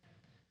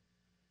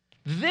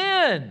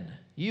 "Then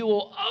you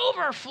will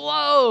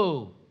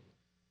overflow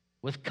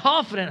with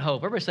confident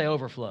hope." Everybody say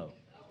overflow.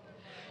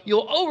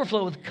 "You'll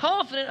overflow with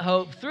confident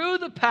hope through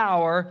the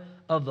power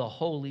of the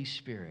Holy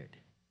Spirit."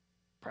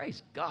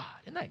 Praise God.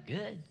 Isn't that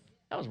good?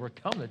 That was worth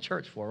coming to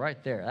church for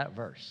right there, that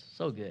verse.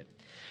 So good.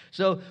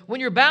 So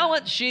when your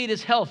balance sheet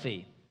is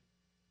healthy,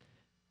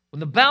 when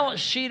the balance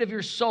sheet of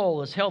your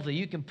soul is healthy,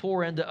 you can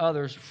pour into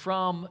others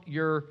from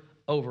your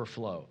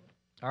overflow.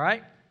 All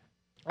right?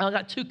 I've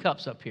got two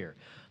cups up here.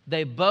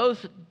 They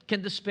both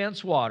can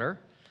dispense water,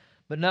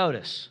 but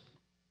notice,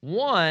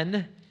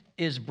 one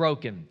is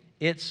broken.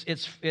 It's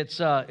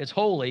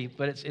holy,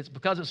 but it's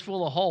because it's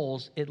full of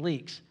holes, it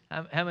leaks.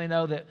 How many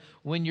know that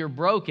when you're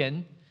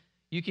broken,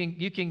 you can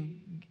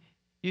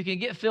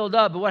get filled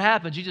up, but what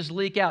happens? You just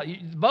leak out.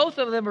 Both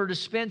of them are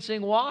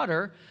dispensing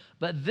water,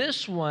 but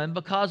this one,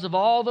 because of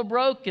all the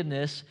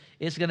brokenness,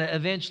 it's going to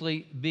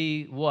eventually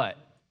be what?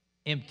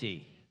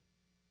 Empty.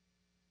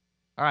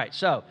 All right,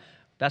 so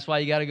that's why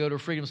you got to go to a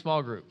Freedom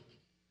Small Group.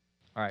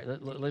 All right,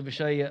 let me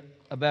show you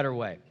a better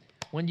way.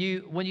 When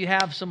you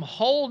have some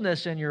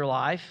wholeness in your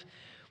life,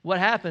 what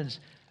happens?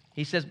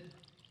 He says,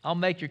 "I'll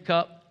make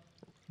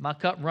my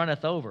cup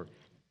runneth over."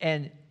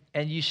 And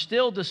you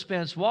still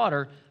dispense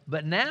water,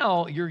 but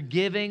now you're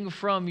giving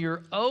from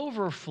your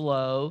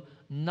overflow,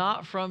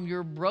 not from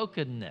your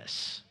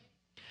brokenness.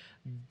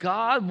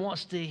 God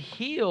wants to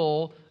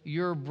heal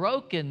your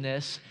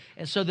brokenness,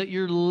 and so that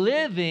you're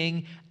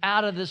living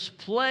out of this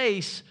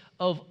place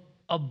of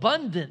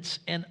abundance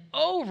and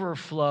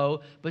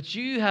overflow, but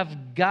you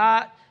have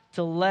got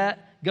to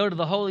go to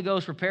the Holy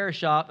Ghost repair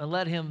shop and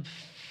let him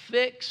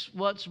fix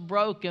what's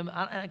broken.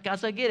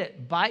 Guys, I get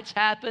it. Bites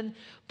happen.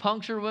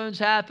 Puncture wounds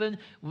happen.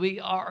 We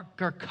are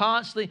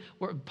constantly,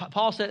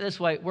 Paul said it this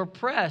way, we're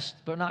pressed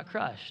but not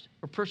crushed.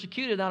 We're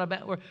persecuted, not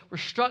abandoned. We're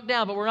struck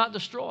down, but we're not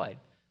destroyed.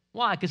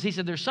 Why? Because he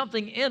said there's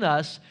something in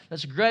us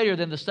that's greater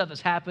than the stuff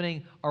that's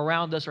happening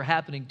around us or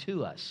happening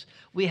to us.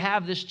 We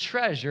have this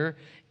treasure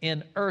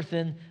in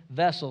earthen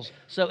vessels.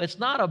 So it's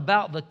not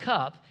about the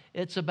cup.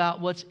 It's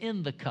about what's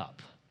in the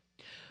cup.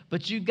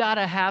 But you got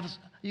to have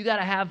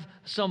have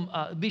some,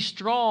 be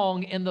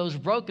strong in those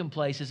broken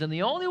places. And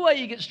the only way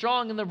you get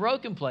strong in the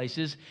broken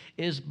places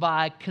is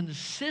by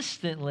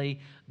consistently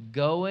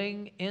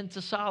going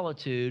into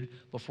solitude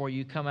before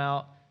you come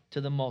out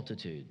to the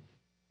multitude.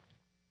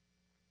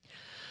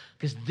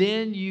 Because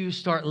then you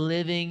start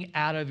living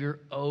out of your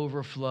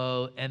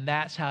overflow, and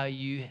that's how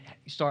you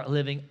start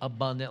living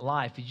abundant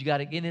life. You got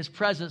to, in His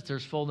presence,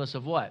 there's fullness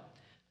of what?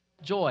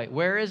 Joy.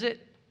 Where is it?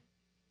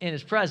 In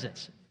His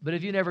presence. But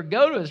if you never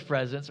go to His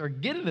presence or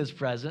get in His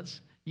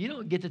presence, you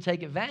don't get to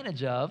take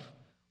advantage of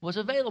what's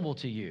available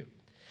to you.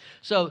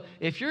 So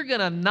if you're going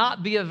to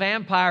not be a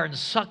vampire and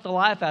suck the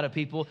life out of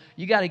people,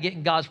 you got to get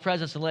in God's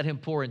presence and let Him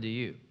pour into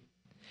you.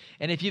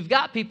 And if you've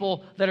got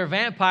people that are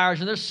vampires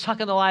and they're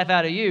sucking the life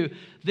out of you,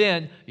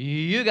 then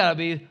you got to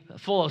be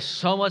full of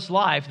so much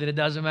life that it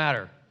doesn't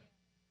matter.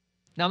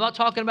 Now, I'm not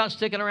talking about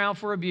sticking around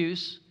for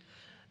abuse.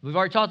 We've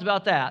already talked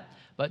about that.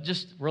 But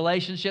just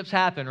relationships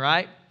happen,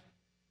 right?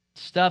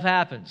 Stuff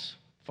happens.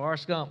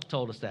 Forrest Gump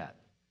told us that.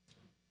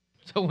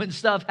 So when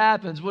stuff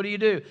happens, what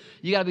do?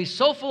 You got to be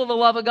so full of the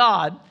love of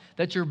God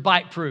that you're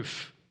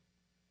bite-proof.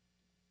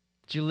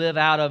 That you live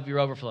out of your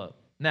overflow.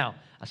 Now,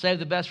 I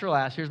saved the best for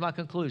last. Here's my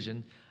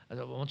conclusion. I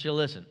want you to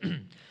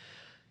listen.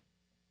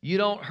 You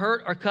don't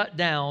hurt or cut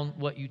down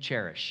what you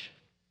cherish.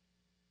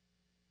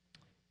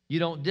 You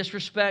don't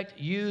disrespect,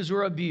 use,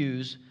 or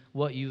abuse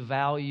what you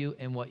value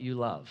and what you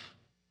love.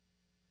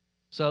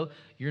 So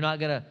you're not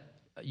going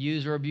to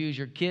use or abuse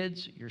your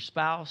kids, your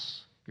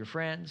spouse, your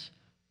friends,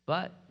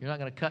 but you're not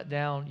going to cut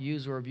down,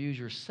 use, or abuse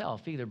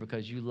yourself either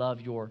because you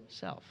love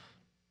yourself.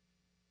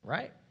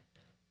 Right?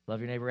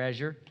 Love your neighbor as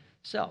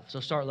yourself. So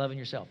start loving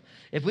yourself.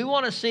 If we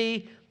want to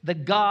see the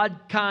God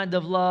kind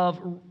of love,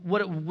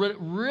 what it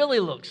really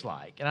looks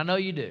like, and I know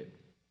you do,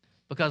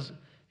 because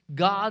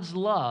God's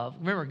love,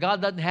 remember,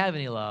 God doesn't have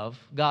any love.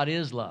 God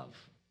is love.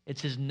 It's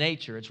His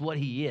nature. It's what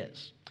He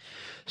is.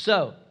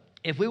 So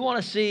if we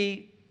want to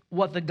see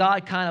what the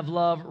God kind of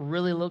love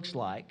really looks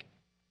like,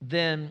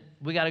 then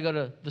we got to go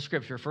to the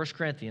Scripture, 1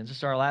 Corinthians.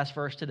 It's our last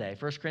verse today.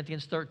 1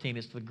 Corinthians 13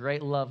 is the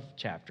great love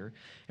chapter.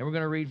 And we're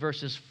going to read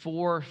verses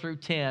 4 through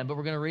 10, but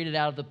we're going to read it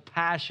out of the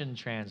Passion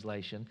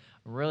Translation.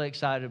 I'm really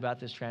excited about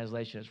this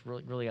translation. It's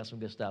really got some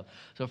good stuff.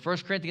 So 1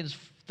 Corinthians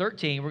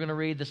 13, we're going to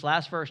read this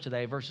last verse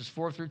today, verses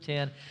 4 through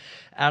 10,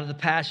 out of the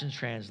Passion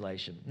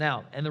Translation.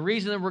 Now, and the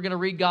reason that we're going to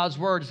read God's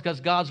Word is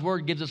because God's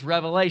Word gives us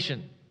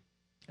revelation.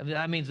 And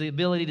that means the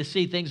ability to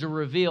see things are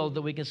revealed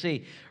that we can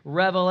see.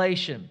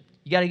 Revelation.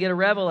 You got to get a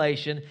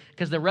revelation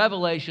because the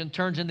revelation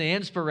turns into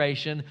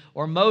inspiration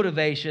or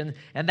motivation,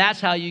 and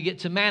that's how you get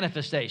to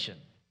manifestation.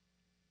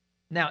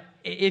 Now,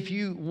 if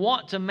you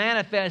want to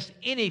manifest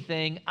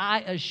anything,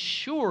 I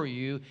assure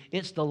you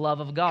it's the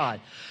love of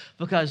God,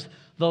 because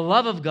the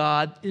love of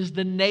God is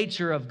the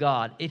nature of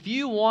God. If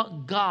you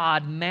want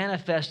God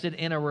manifested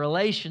in a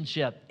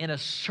relationship, in a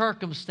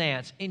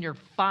circumstance, in your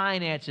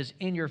finances,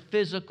 in your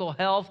physical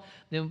health,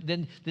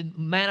 then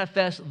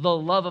manifest the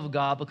love of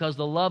God, because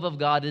the love of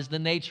God is the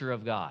nature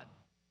of God.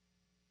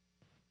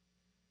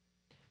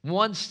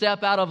 One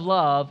step out of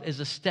love is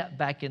a step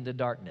back into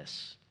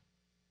darkness.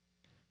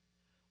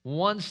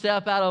 One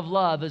step out of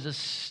love is a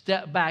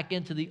step back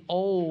into the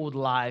old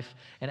life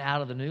and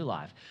out of the new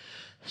life.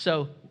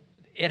 So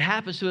it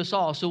happens to us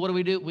all. So what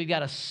do? We've got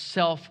to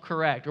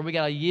self-correct, or we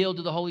got to yield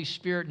to the Holy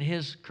Spirit and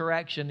His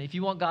correction. If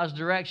you want God's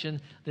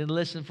direction, then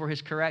listen for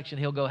His correction.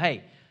 He'll go,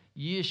 hey,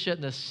 you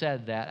shouldn't have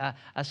said that.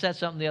 I said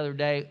something the other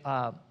day,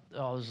 it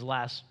was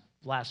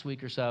last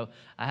week or so.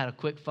 I had a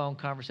quick phone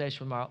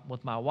conversation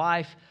with my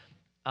wife,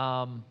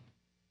 and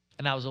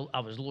I was a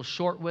little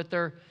short with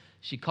her.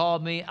 She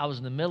called me. I was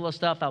in the middle of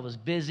stuff. I was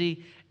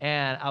busy,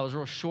 and I was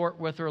real short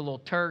with her, a little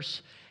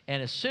terse.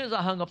 And as soon as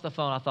I hung up the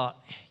phone, I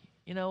thought,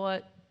 you know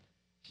what?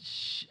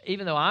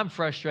 Even though I'm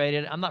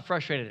frustrated, I'm not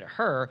frustrated at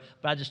her,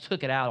 but I just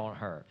took it out on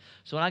her.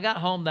 So when I got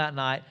home that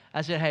night,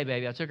 I said, hey,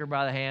 baby, I took her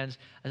by the hands.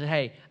 I said,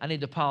 hey, I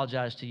need to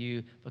apologize to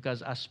you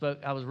because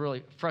I was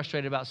really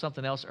frustrated about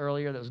something else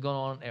earlier that was going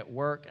on at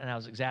work, and I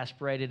was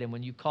exasperated. And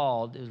when you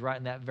called, it was right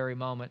in that very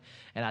moment,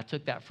 and I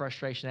took that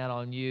frustration out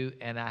on you,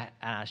 and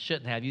I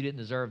shouldn't have. You didn't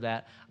deserve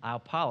that. I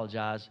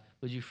apologize.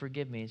 Would you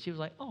forgive me? And she was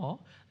like, oh,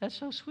 that's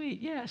so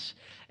sweet. Yes.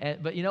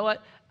 But you know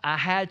what? I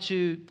had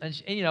to,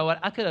 and you know what?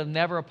 I could have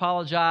never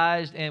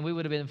apologized and we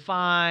would have been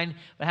fine.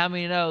 But how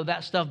many know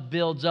that stuff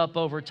builds up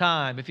over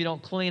time? If you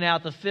don't clean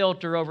out the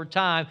filter over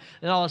time,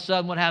 then all of a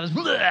sudden what happens?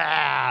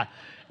 Blah!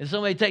 And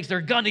somebody takes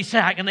their gunny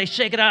sack and they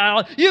shake it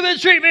out. You've been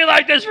treating me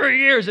like this for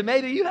years. And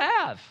maybe you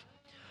have.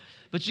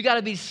 But you got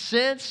to be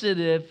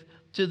sensitive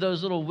to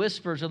those little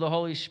whispers of the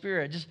Holy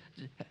Spirit.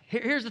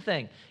 Here's the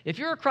thing. If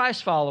you're a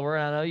Christ follower,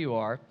 and I know you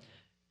are,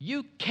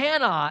 you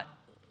cannot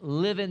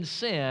live in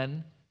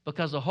sin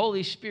because the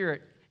Holy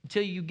Spirit,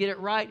 until you get it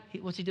right,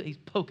 what's He doing? He's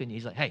poking you.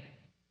 He's like, hey,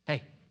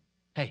 hey,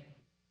 hey,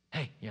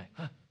 hey. You're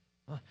like,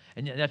 huh.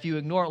 And if you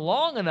ignore it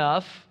long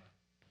enough,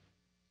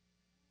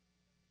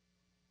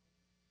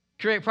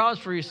 create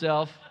problems for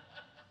yourself.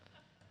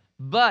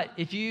 But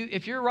if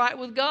you're right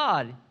with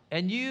God,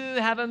 and you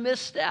have a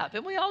misstep,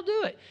 and we all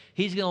do it,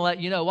 He's going to let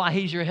you know why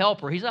He's your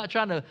helper. He's not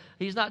trying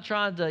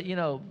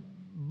to,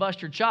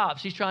 bust your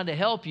chops. He's trying to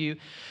help you.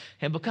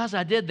 And because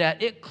I did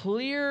that, it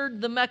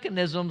cleared the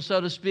mechanism, so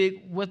to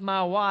speak, with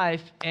my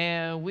wife,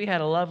 and we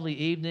had a lovely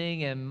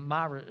evening, and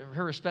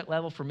her respect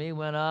level for me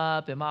went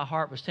up, and my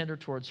heart was tender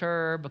towards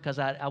her because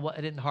I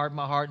didn't harden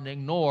my heart and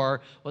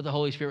ignore what the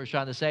Holy Spirit was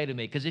trying to say to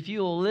me. Because if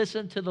you'll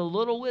listen to the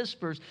little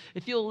whispers,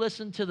 if you'll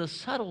listen to the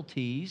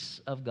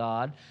subtleties of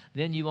God,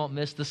 then you won't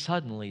miss the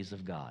suddenlies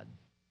of God.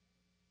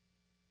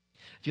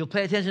 If you'll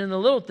pay attention to the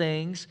little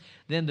things,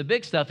 then the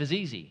big stuff is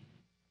easy.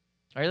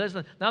 Are you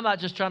listening? Now, I'm not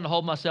just trying to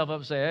hold myself up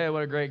and say, hey,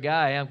 what a great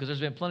guy I am, because there's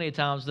been plenty of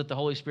times that the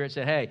Holy Spirit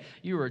said, hey,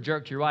 you were a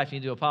jerk to your wife, you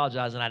need to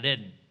apologize, and I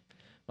didn't.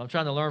 I'm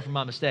trying to learn from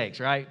my mistakes,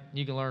 right?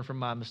 You can learn from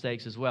my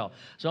mistakes as well.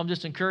 So I'm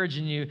just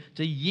encouraging you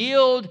to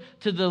yield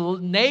to the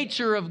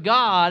nature of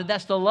God.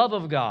 That's the love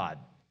of God.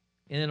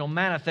 And it'll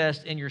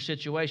manifest in your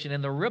situation,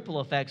 and the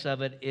ripple effects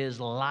of it is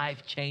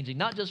life-changing,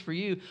 not just for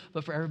you,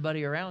 but for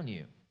everybody around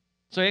you.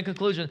 So in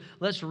conclusion,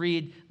 let's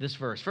read this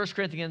verse. 1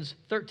 Corinthians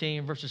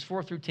 13, verses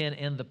 4 through 10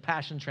 in the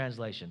Passion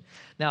Translation.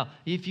 Now,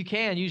 if you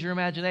can, use your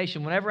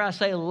imagination. Whenever I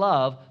say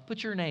love,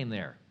 put your name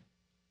there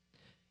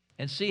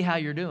and see how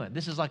you're doing.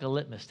 This is like a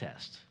litmus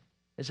test.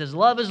 It says,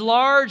 love is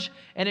large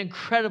and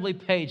incredibly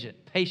patient.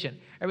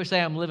 Everybody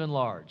say, I'm living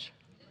large.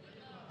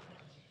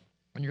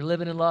 When you're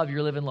living in love,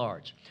 you're living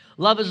large.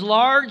 Love is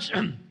large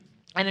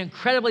and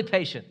incredibly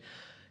patient.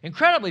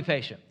 Incredibly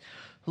patient.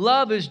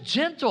 Love is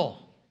gentle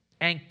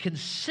and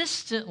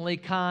consistently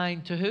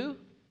kind to who?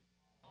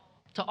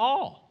 To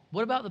all.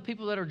 What about the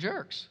people that are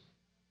jerks?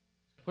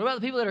 What about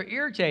the people that are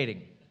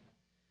irritating?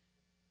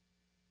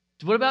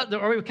 What about,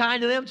 are we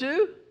kind to them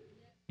too?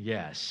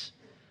 Yes.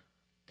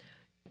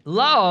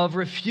 Love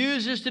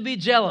refuses to be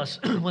jealous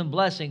when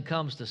blessing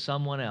comes to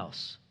someone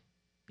else,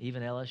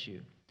 even LSU.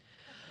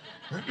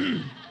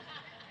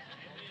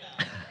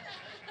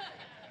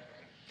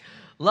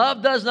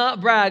 Love does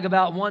not brag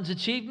about one's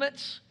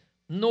achievements,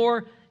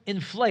 nor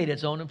inflate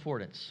its own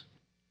importance.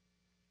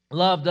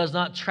 Love does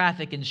not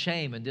traffic in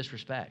shame and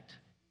disrespect,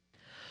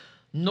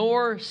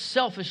 nor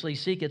selfishly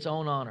seek its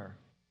own honor.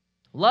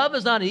 Love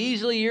is not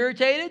easily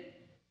irritated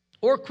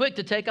or quick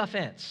to take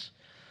offense.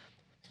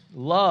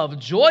 Love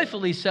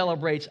joyfully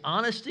celebrates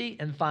honesty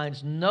and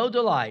finds no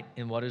delight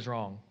in what is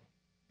wrong.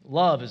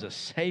 Love is a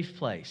safe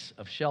place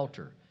of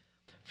shelter,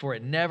 for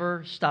it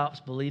never stops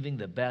believing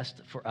the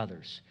best for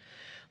others.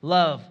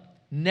 Love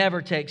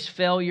never takes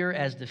failure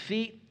as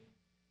defeat,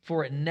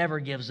 for it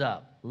never gives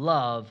up.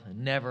 Love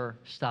never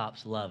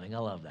stops loving. I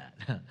love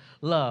that.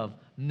 Love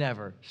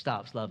never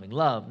stops loving.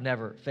 Love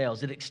never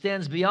fails. It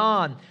extends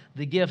beyond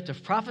the gift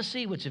of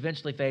prophecy, which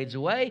eventually fades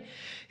away.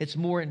 It's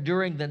more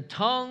enduring than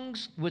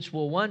tongues, which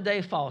will one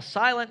day fall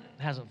silent.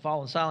 It hasn't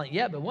fallen silent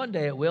yet, but one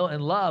day it will,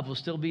 and love will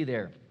still be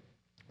there.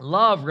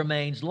 Love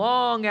remains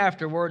long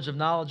after words of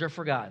knowledge are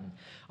forgotten.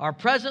 Our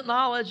present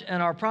knowledge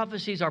and our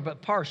prophecies are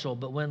but partial,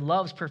 but when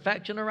love's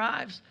perfection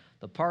arrives,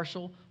 the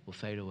partial will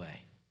fade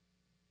away.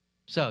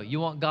 So, you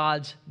want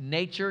God's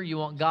nature, you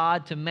want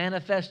God to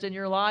manifest in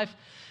your life,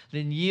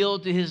 then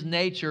yield to His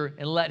nature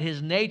and let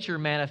His nature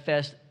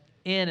manifest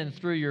in and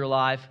through your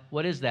life.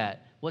 What is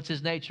that? What's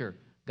His nature?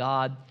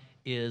 God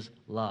is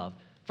love.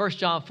 1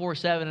 John 4,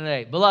 7 and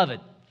 8. Beloved,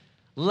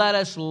 let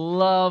us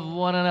love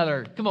one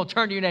another. Come on,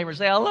 turn to your neighbor and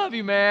say, I love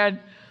you, man.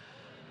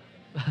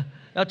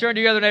 Now turn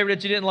to your other neighbor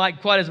that you didn't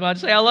like quite as much.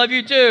 Say, I love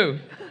you too.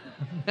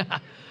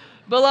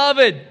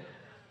 Beloved,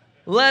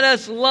 let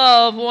us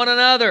love one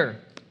another.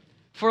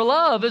 For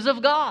love is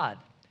of God,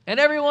 and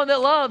everyone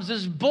that loves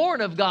is born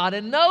of God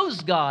and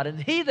knows God.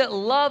 And he that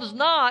loves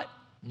not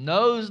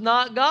knows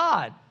not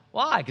God.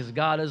 Why? Because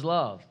God is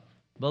love.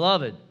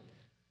 Beloved,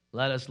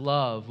 let us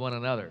love one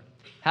another.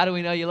 How do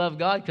we know you love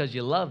God? Because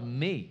you love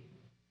me,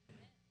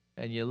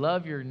 and you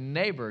love your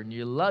neighbor, and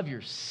you love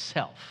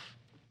yourself.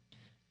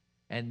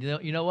 And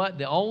you know what?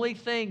 The only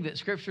thing that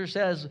Scripture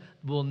says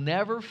will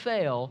never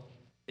fail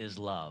is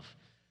love.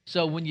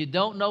 So when you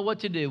don't know what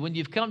to do, when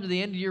you've come to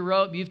the end of your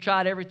rope, you've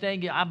tried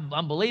everything,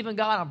 I'm believing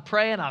God, I'm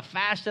praying, I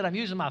fasted, I'm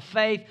using my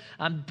faith,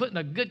 I'm putting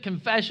a good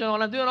confession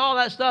on, I'm doing all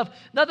that stuff.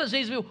 Nothing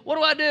seems to be, what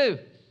do I do?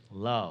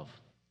 Love.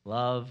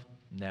 Love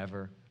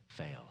never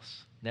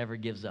fails, never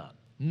gives up,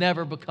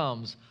 never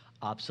becomes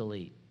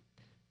obsolete.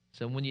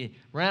 So when you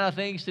run out of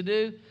things to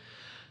do,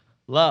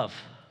 love.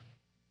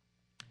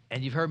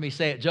 And you've heard me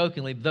say it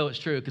jokingly, though it's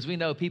true, because we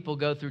know people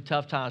go through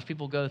tough times,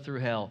 people go through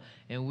hell,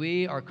 and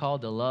we are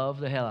called to love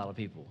the hell out of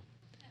people.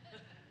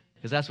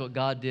 Because that's what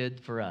God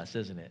did for us,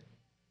 isn't it?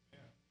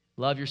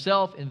 Love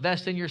yourself,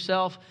 invest in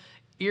yourself,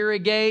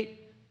 irrigate,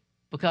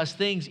 because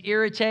things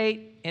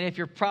irritate, and if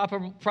you're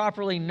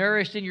properly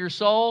nourished in your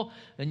soul,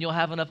 then you'll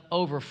have enough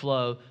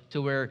overflow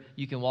to where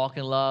you can walk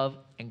in love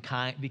and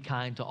be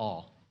kind to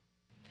all.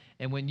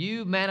 And when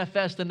you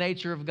manifest the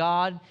nature of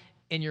God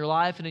in your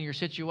life and in your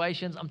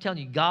situations, I'm telling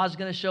you, God's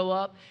going to show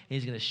up, and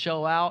He's going to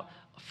show out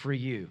for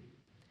you.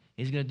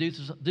 He's going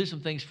to do some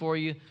things for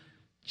you that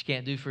you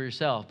can't do for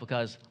yourself,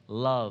 because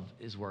love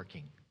is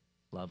working.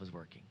 Love is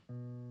working.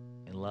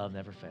 And love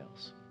never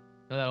fails.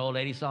 Know that old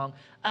 80s song?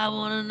 I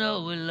want to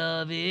know what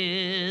love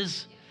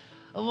is.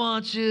 I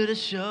want you to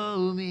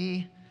show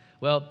me.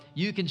 Well,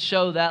 you can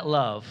show that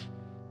love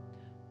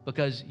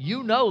because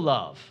you know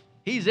love.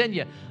 He's in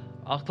you.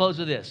 I'll close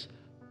with this.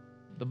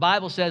 The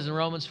Bible says in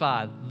Romans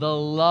 5, the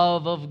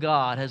love of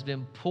God has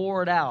been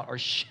poured out or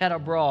shed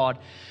abroad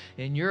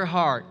in your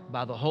heart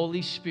by the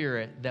Holy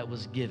Spirit that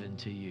was given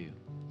to you.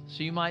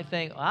 So you might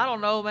think, I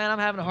don't know, man, I'm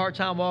having a hard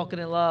time walking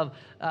in love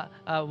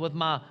with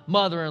my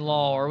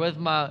mother-in-law or with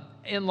my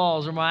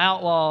in-laws or my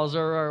outlaws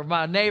or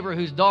my neighbor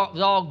whose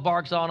dog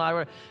barks all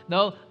night.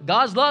 No,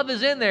 God's love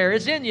is in there.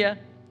 It's in you.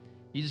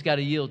 You just got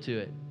to yield to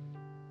it,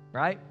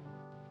 right?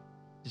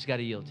 Just got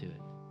to yield to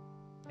it.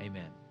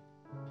 Amen.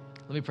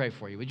 Let me pray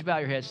for you. Would you bow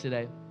your heads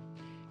today?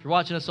 If you're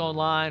watching us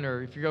online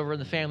or if you're over in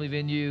the family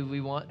venue,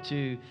 we want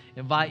to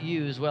invite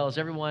you as well as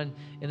everyone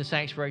in the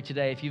sanctuary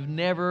today. If you've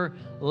never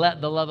let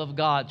the love of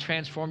God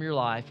transform your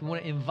life, we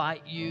want to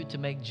invite you to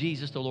make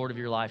Jesus the Lord of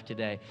your life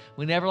today.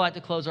 We never like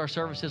to close our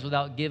services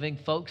without giving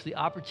folks the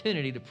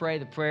opportunity to pray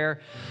the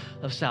prayer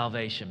of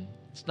salvation.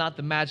 It's not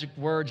the magic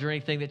words or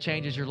anything that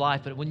changes your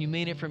life, but when you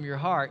mean it from your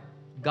heart,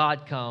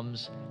 God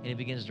comes and He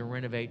begins to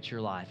renovate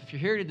your life. If you're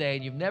here today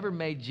and you've never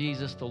made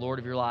Jesus the Lord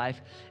of your life,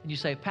 and you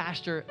say,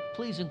 Pastor,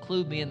 please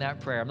include me in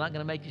that prayer. I'm not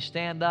going to make you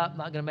stand up. I'm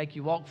not going to make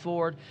you walk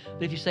forward.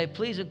 But if you say,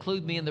 please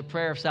include me in the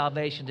prayer of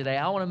salvation today,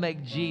 I want to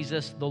make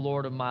Jesus the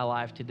Lord of my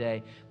life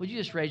today. Would you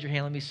just raise your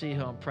hand? Let me see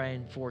who I'm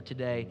praying for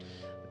today.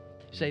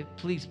 Say,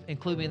 please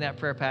include me in that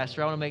prayer,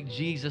 Pastor. I want to make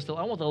Jesus,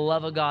 I want the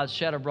love of God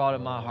shed abroad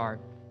in my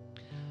heart.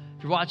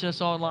 If you're watching us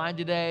online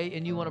today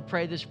and you want to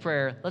pray this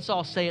prayer, let's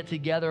all say it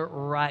together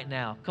right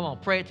now. Come on,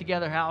 pray it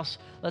together, house.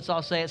 Let's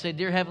all say it. Say,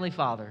 Dear Heavenly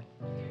Father,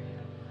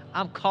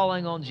 I'm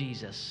calling on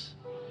Jesus.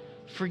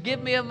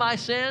 Forgive me of my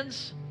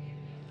sins.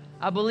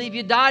 I believe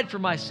you died for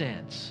my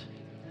sins.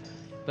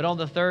 But on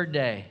the third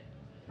day,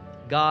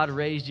 God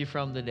raised you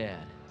from the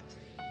dead.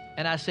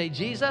 And I say,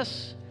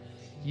 Jesus,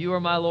 you are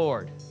my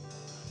Lord.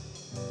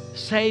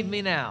 Save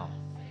me now.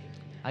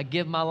 I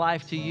give my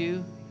life to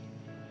you,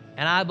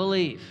 and I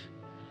believe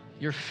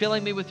you're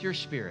filling me with your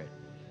Spirit,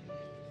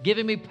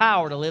 giving me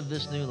power to live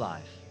this new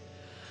life.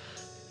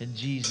 In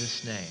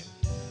Jesus'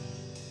 name,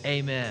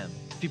 amen.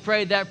 If you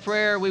prayed that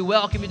prayer, we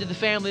welcome you to the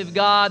family of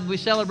God. We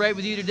celebrate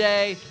with you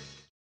today.